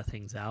lot of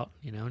things out,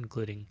 you know,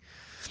 including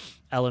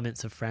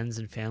elements of friends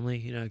and family,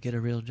 you know, get a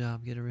real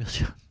job,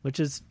 which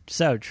is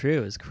so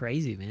true. It's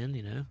crazy, man,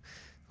 you know,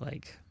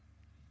 like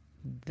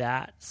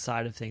that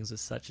side of things was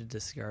such a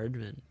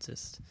discouragement,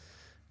 just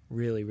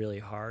really, really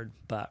hard.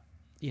 But,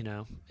 you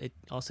know, it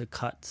also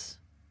cuts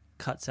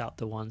cuts out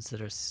the ones that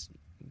are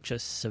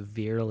just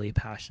severely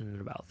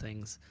passionate about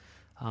things,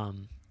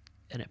 and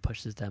it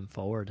pushes them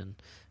forward. And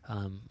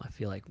I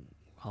feel like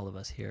all of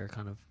us here are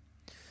kind of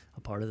a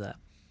part of that.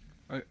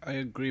 I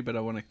agree, but I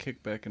want to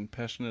kick back, and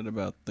passionate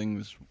about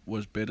things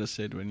was better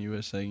said when you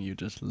were saying you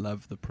just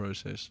love the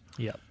process.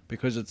 Yeah.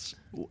 Because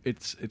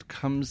it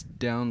comes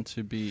down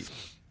to be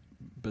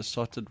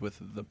besotted with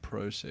the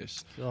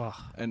process. Oh.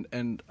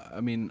 And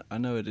I mean, I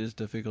know it is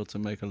difficult to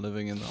make a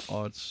living in the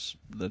arts.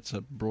 That's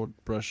a broad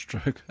brush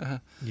stroke.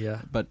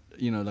 Yeah. But,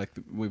 you know, like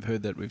we've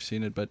heard that, we've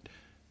seen it, but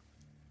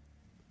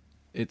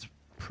it's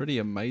pretty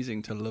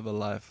amazing to live a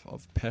life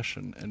of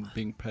passion and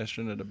being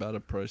passionate about a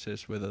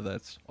process, whether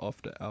that's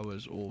after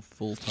hours or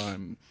full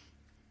time.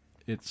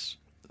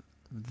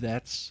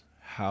 That's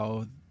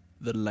how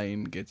the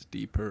lane gets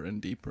deeper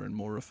and deeper and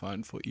more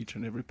refined for each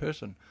and every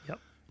person. Yep.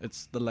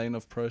 It's the lane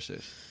of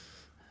process.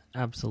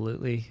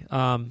 Absolutely.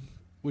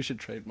 We should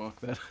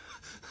trademark that.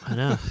 I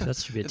know, that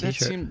should be a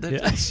t-shirt.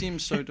 That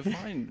seems so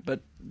defined,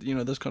 but you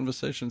know, those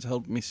conversations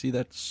helped me see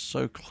that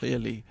so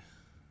clearly.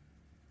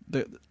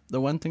 The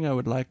one thing I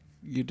would like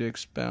you to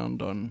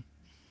expound on,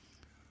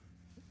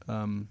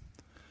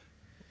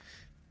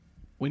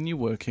 when you're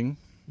working,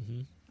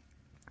 Mm-hmm.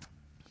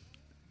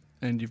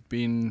 and you've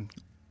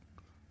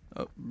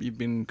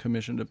been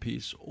commissioned a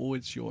piece, or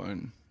it's your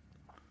own,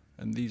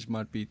 and these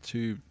might be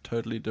two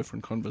totally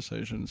different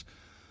conversations.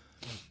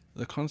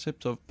 The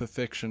concept of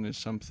perfection is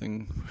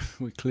something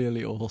we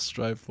clearly all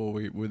strive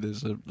for.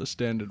 There's a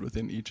standard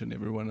within each and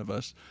every one of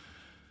us.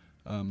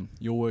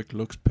 Your work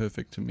looks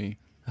perfect to me.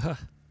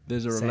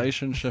 There's a Same.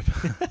 relationship.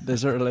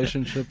 There's a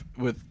relationship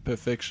with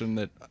perfection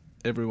that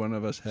every one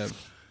of us have.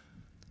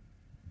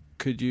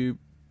 Could you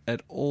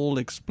at all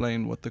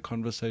explain what the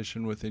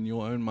conversation within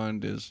your own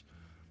mind is?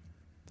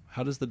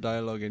 How does the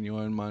dialogue in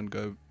your own mind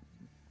go,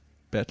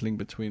 battling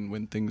between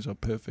when things are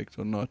perfect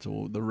or not,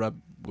 or the rub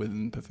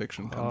within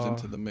perfection comes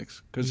into the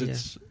mix? Because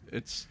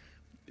it's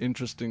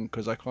interesting,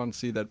 because I can't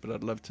see that, but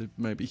I'd love to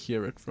maybe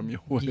hear it from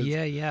your words.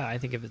 Yeah. I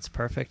think if it's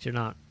perfect, you're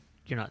not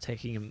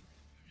taking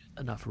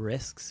enough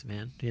risks,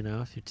 man. You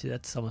know, if you're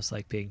that's almost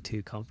like being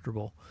too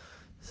comfortable.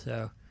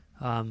 So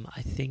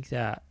I think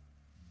that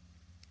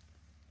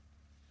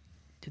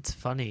it's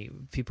funny.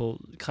 People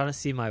kind of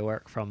see my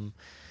work from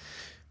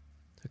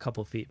a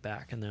couple feet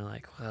back, and they're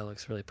like, "Well, that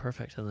looks really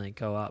perfect." And they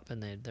go up,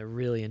 and they're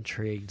really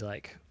intrigued.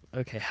 Like,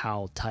 okay,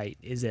 how tight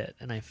is it?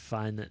 And I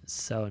find that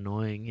so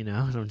annoying, you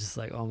know. And I'm just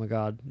like, oh my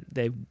god,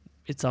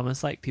 it's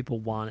almost like people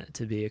want it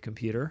to be a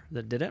computer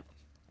that did it,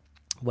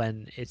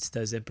 when it's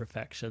those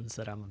imperfections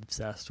that I'm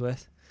obsessed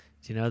with.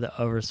 You know, the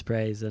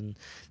oversprays and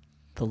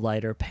the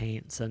lighter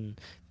paints and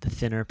the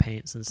thinner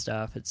paints and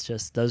stuff. It's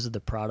just, those are the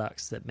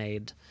products that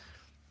made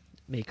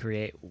me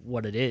create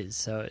what it is.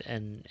 So,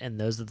 and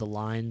those are the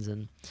lines,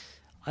 and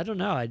I don't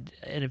know.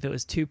 And if it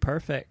was too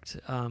perfect,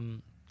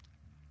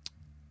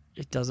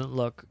 it doesn't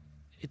look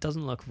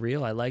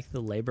real. I like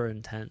the labor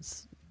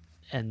intense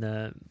and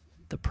the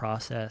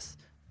process.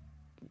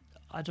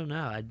 I don't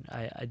know.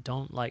 I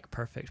don't like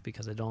perfect,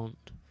 because I don't,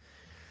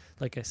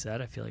 like I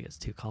said, I feel like it's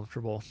too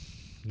comfortable,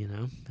 you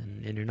know,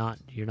 and you're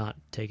not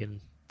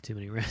taking too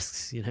many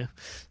risks, you know.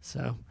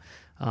 So,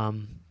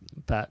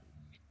 but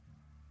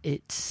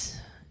it's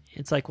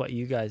like what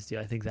you guys do.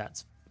 I think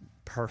that's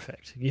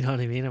perfect. You know what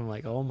I mean? I'm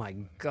like, oh my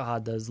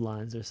god, those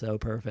lines are so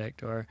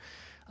perfect. Or,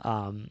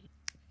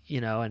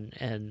 you know,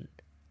 and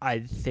I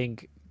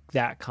think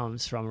that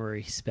comes from a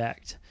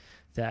respect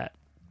that,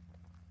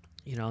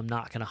 you know, I'm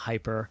not going to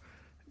hyper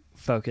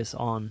focus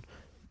on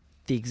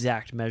the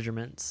exact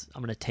measurements.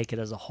 I'm going to take it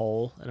as a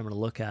whole, and I'm going to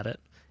look at it,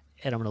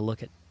 and I'm going to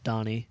look at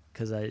Donnie,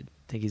 because I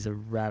think he's a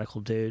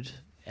radical dude,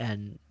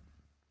 and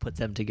put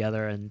them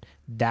together, and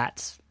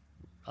that's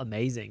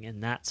amazing,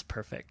 and that's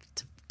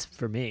perfect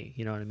for me.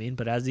 You know what I mean?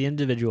 But as the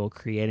individual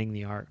creating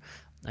the art,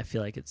 I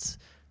feel like it's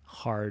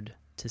hard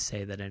to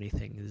say that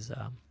anything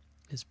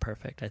is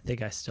perfect. I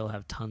think I still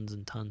have tons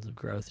and tons of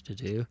growth to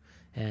do,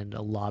 and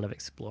a lot of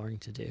exploring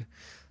to do.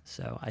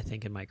 So I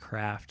think in my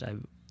craft,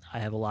 I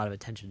have a lot of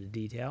attention to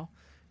detail,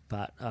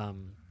 but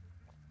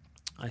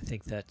I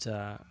think that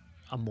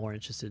I'm more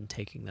interested in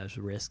taking those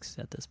risks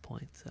at this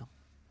point. So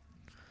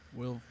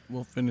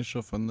we'll finish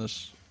off on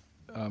this.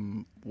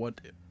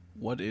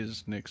 What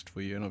is next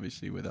for you? And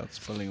obviously, without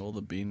spilling all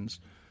the beans,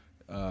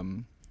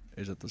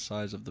 is it the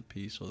size of the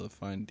piece or the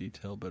fine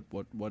detail? But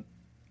what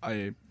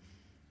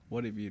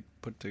have you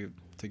put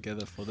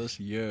together for this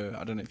year?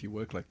 I don't know if you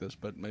work like this,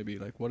 but maybe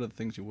like, what are the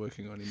things you're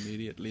working on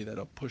immediately that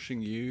are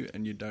pushing you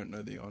and you don't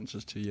know the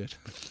answers to yet?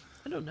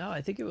 I don't know.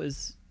 I think it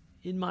was,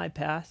 in my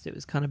past, it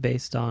was kind of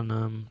based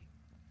on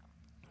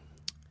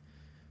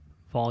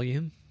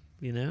volume,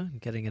 you know,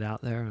 getting it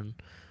out there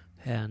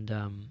and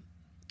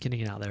getting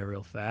it out there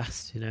real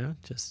fast, you know,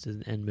 just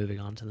and moving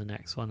on to the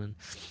next one. And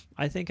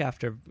I think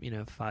after, you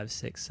know, 5,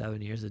 6,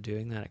 7 years of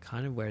doing that, it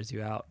kind of wears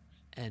you out.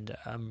 And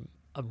I'm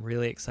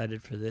really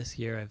excited for this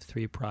year. I have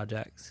 3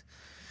 projects,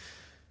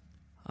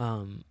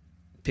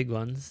 big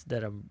ones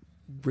that I'm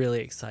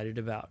really excited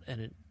about,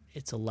 and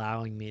it's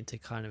allowing me to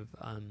kind of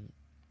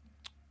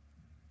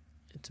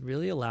it's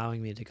really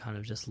allowing me to kind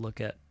of just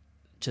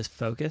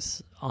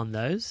focus on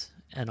those,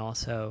 and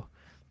also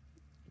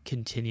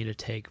continue to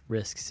take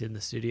risks in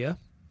the studio.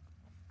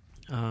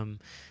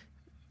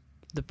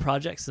 The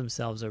projects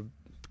themselves are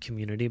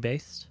community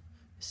based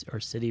or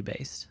city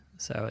based,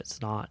 so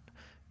it's not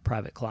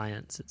private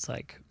clients. It's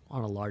like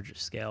on a larger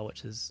scale,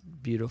 which is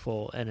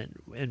beautiful.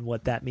 And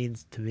what that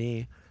means to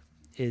me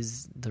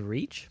is the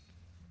reach.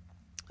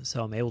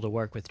 So I'm able to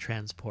work with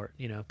transport,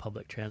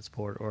 public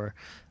transport, or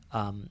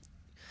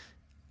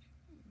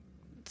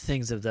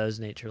things of those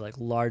nature, like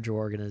larger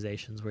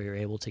organizations where you're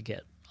able to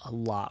get a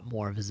lot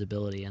more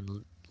visibility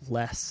and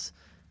less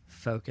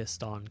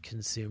focused on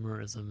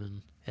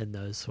consumerism and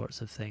those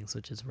sorts of things,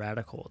 which is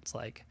radical. It's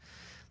like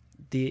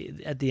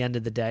at the end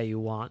of the day, you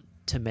want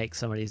to make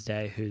somebody's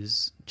day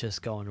who's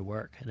just going to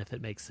work, and if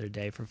it makes their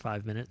day for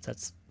 5 minutes,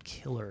 that's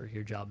killer.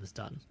 Your job is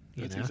done.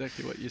 That's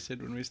exactly what you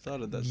said when we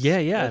started. That's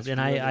and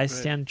I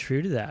stand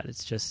true to that.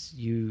 It's just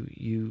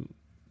you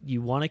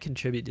want to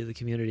contribute to the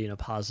community in a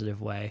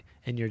positive way,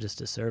 and you're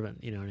just a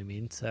servant. You know what I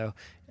mean? So,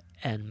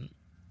 and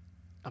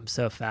I'm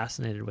so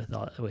fascinated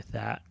with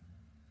that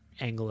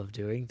angle of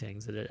doing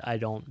things that I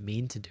don't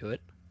mean to do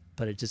it,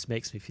 but it just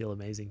makes me feel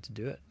amazing to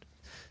do it.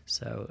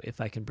 So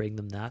if I can bring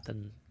them that,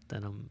 then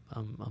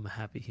I'm a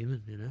happy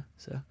human.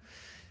 So.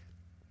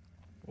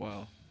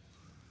 Wow.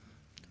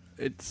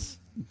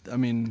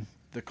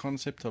 The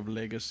concept of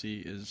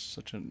legacy is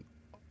such an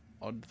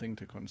odd thing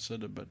to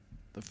consider, but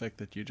the fact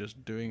that you're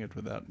just doing it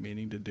without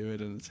meaning to do it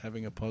and it's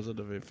having a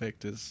positive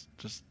effect is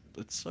just,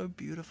 it's so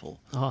beautiful.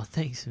 Oh,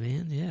 thanks,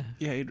 man. Yeah.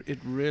 Yeah, it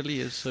really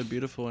is so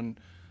beautiful. And,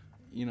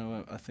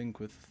 I think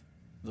with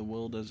the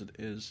world as it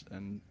is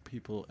and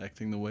people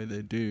acting the way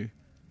they do,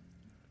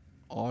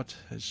 art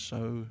is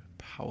so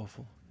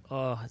powerful.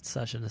 Oh, it's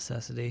such a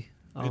necessity.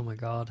 Oh, my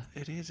God.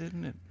 It is,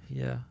 isn't it?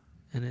 Yeah.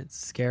 And it's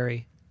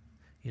scary.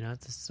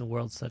 The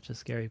world's such a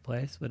scary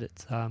place, but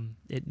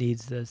it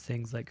needs those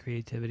things like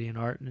creativity and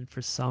art. And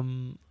for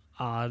some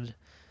odd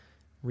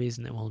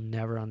reason that we'll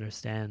never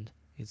understand,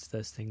 it's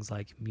those things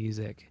like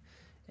music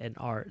and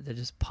art that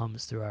just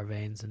pumps through our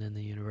veins and in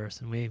the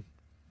universe. And we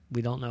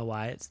don't know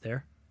why it's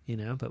there,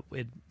 but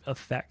it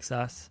affects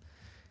us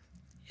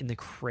in the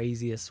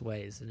craziest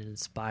ways, and it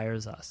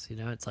inspires us.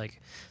 It's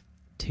like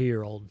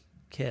 2-year-old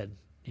kid,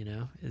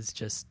 is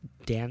just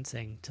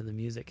dancing to the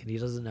music, and he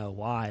doesn't know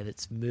why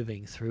that's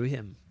moving through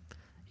him,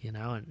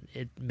 and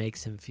it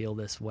makes him feel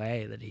this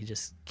way that he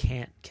just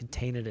can't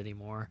contain it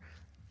anymore.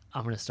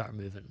 I'm going to start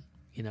moving.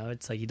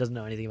 It's like he doesn't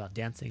know anything about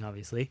dancing,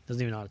 obviously.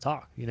 Doesn't even know how to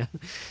talk,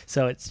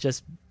 So it's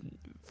just,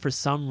 for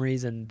some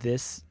reason,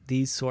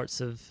 these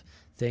sorts of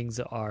things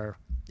are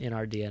in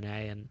our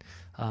DNA, and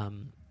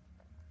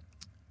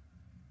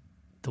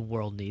the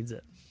world needs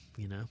it,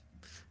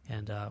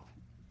 and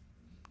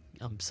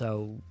I'm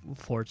so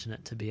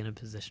fortunate to be in a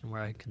position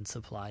where I can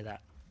supply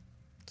that.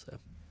 So,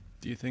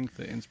 do you think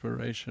the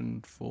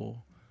inspiration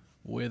for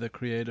where the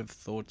creative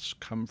thoughts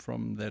come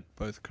from that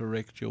both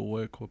correct your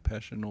work or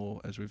passion,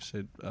 or, as we've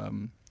said,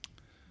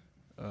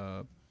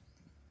 the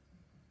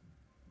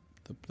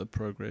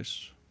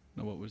progress?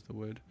 No, what was the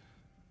word?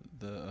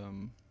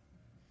 The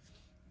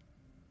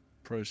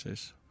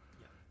process.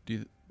 Yeah.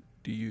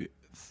 Do you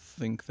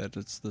think that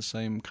it's the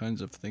same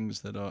kinds of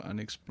things that are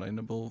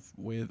unexplainable,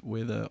 where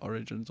the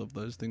origins of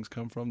those things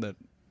come from, that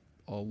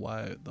are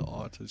why the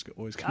art is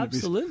always going to be...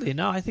 Absolutely.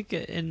 No, I think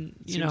it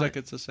seems like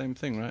it's the same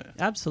thing, right?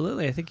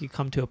 Absolutely. I think you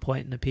come to a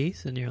point in a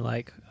piece and you're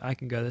like, I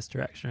can go this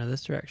direction or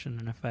this direction,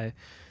 and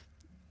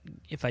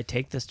if I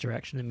take this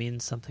direction, it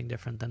means something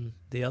different than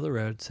the other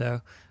road.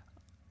 So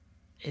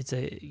it's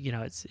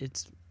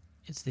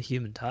it's the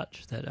human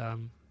touch that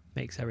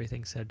makes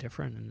everything so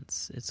different, and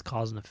it's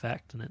cause and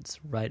effect, and it's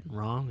right and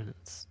wrong, and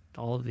it's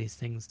all of these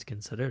things to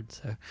consider.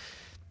 So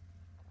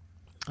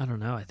I don't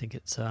know. I think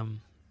it's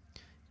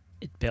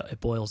it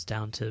boils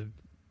down to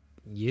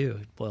you.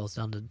 It boils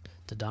down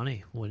to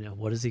Donnie.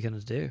 What is he going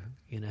to do?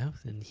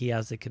 And he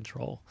has the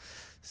control.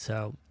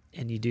 So,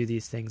 and you do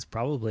these things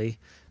probably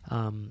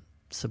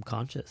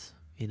subconscious,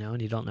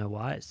 and you don't know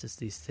why. It's just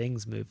these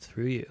things move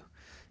through you.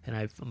 And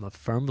I'm a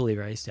firm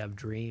believer. I used to have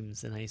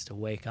dreams, and I used to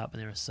wake up,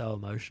 and they were so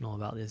emotional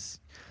about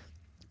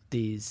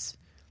these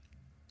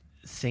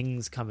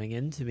things coming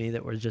into me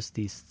that were just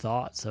these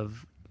thoughts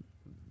of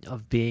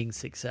being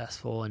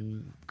successful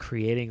and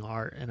creating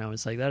art. And I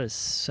was like, that is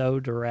so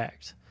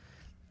direct,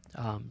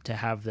 to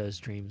have those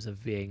dreams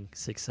of being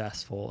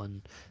successful,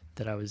 and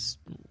that it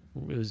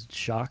was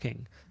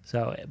shocking.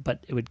 So,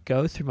 but it would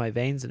go through my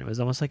veins, and it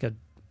was almost like an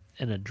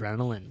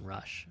adrenaline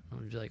rush. I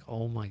would be like,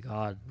 oh my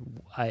God,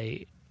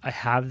 I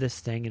have this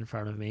thing in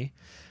front of me,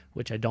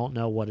 which I don't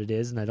know what it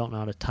is, and I don't know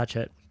how to touch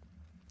it,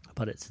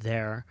 but it's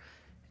there,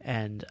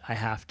 and I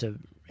have to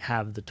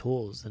have the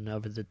tools. And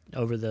over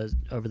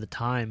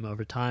time,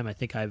 I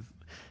think I've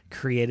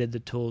created the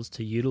tools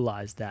to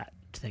utilize that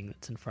thing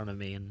that's in front of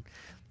me. And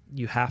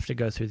you have to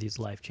go through these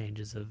life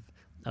changes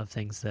of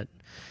things that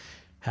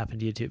happen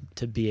to you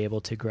to be able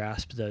to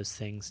grasp those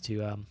things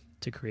to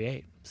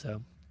create.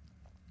 So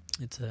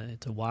it's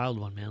a wild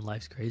one, man.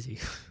 Life's crazy.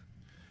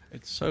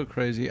 It's so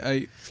crazy.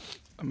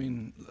 I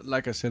mean,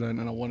 like I said, and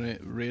I want to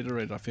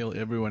reiterate, I feel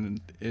everyone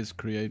is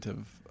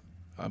creative.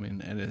 I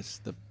mean, and it's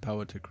the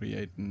power to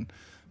create and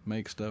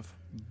make stuff.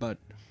 But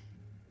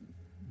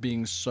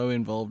being so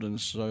involved and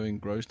so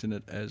engrossed in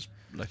it as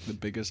like the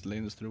biggest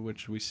lens through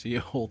which we see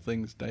all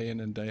things day in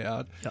and day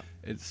out,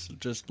 it's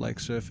just like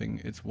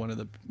surfing. It's one of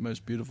the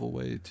most beautiful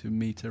way to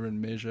meter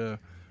and measure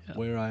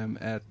where I am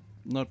at.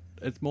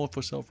 It's more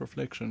for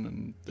self-reflection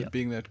and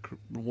being that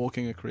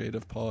walking a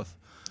creative path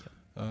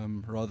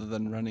rather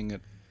than running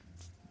it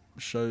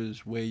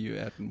shows where you're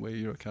at and where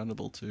you're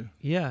accountable to.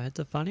 Yeah, it's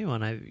a funny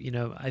one.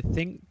 I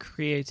think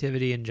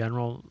creativity in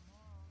general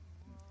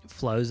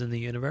flows in the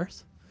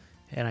universe,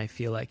 and I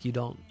feel like you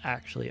don't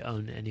actually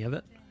own any of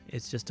it.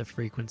 It's just a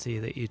frequency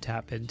that you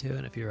tap into,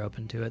 and if you're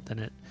open to it,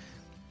 then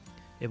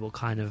it will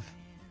kind of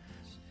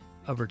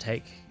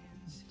overtake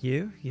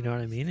you. You know what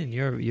I mean? And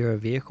you're a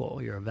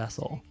vehicle, you're a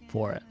vessel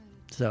for it.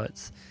 So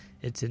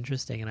it's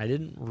interesting, and I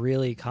didn't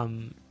really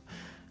come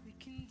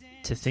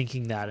to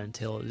thinking that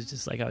until it was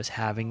just like I was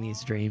having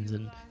these dreams,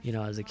 and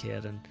as a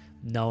kid, and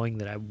knowing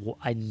that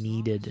I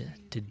needed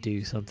to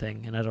do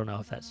something. And I don't know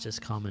if that's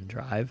just common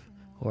drive,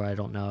 or I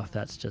don't know if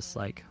that's just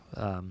like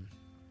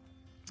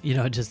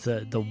just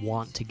the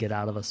want to get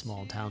out of a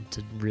small town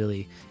to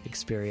really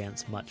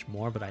experience much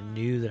more. But I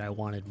knew that I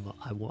wanted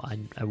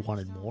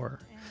more,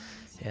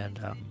 and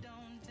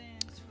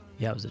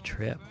it was a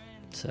trip.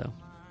 So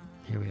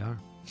here we are.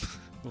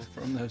 Well,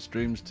 from those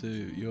dreams to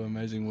your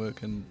amazing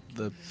work and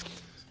the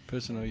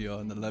person who you are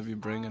and the love you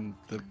bring and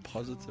the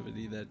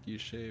positivity that you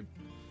share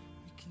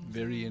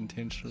very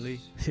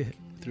intentionally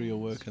through your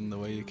work and the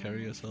way you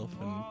carry yourself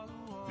and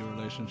your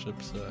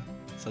relationships,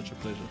 such a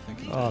pleasure.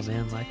 Thank you. Oh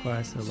man,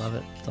 likewise. I love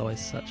it. It's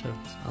always such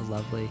a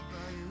lovely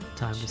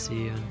time to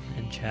see you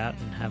and chat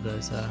and have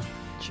those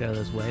share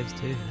those waves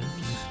too.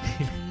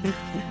 You're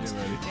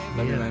ready.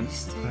 Love you, man.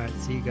 All right,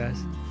 see you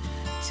guys.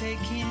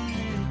 Taking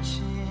a chance.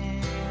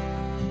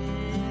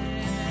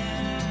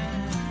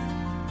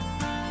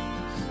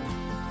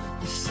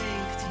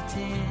 Safety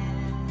dance.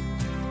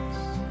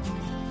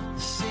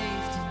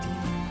 Safety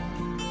dance.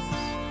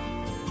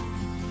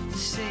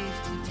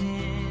 Safety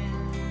dance.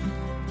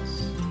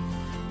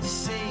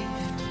 Safety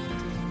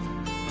dance.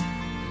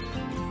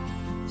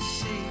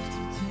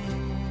 Safety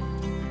dance.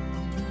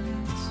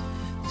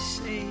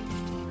 Safety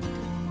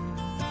dance.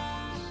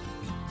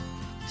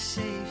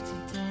 Safety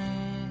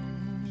dance.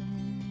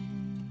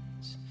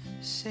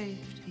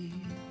 Safety.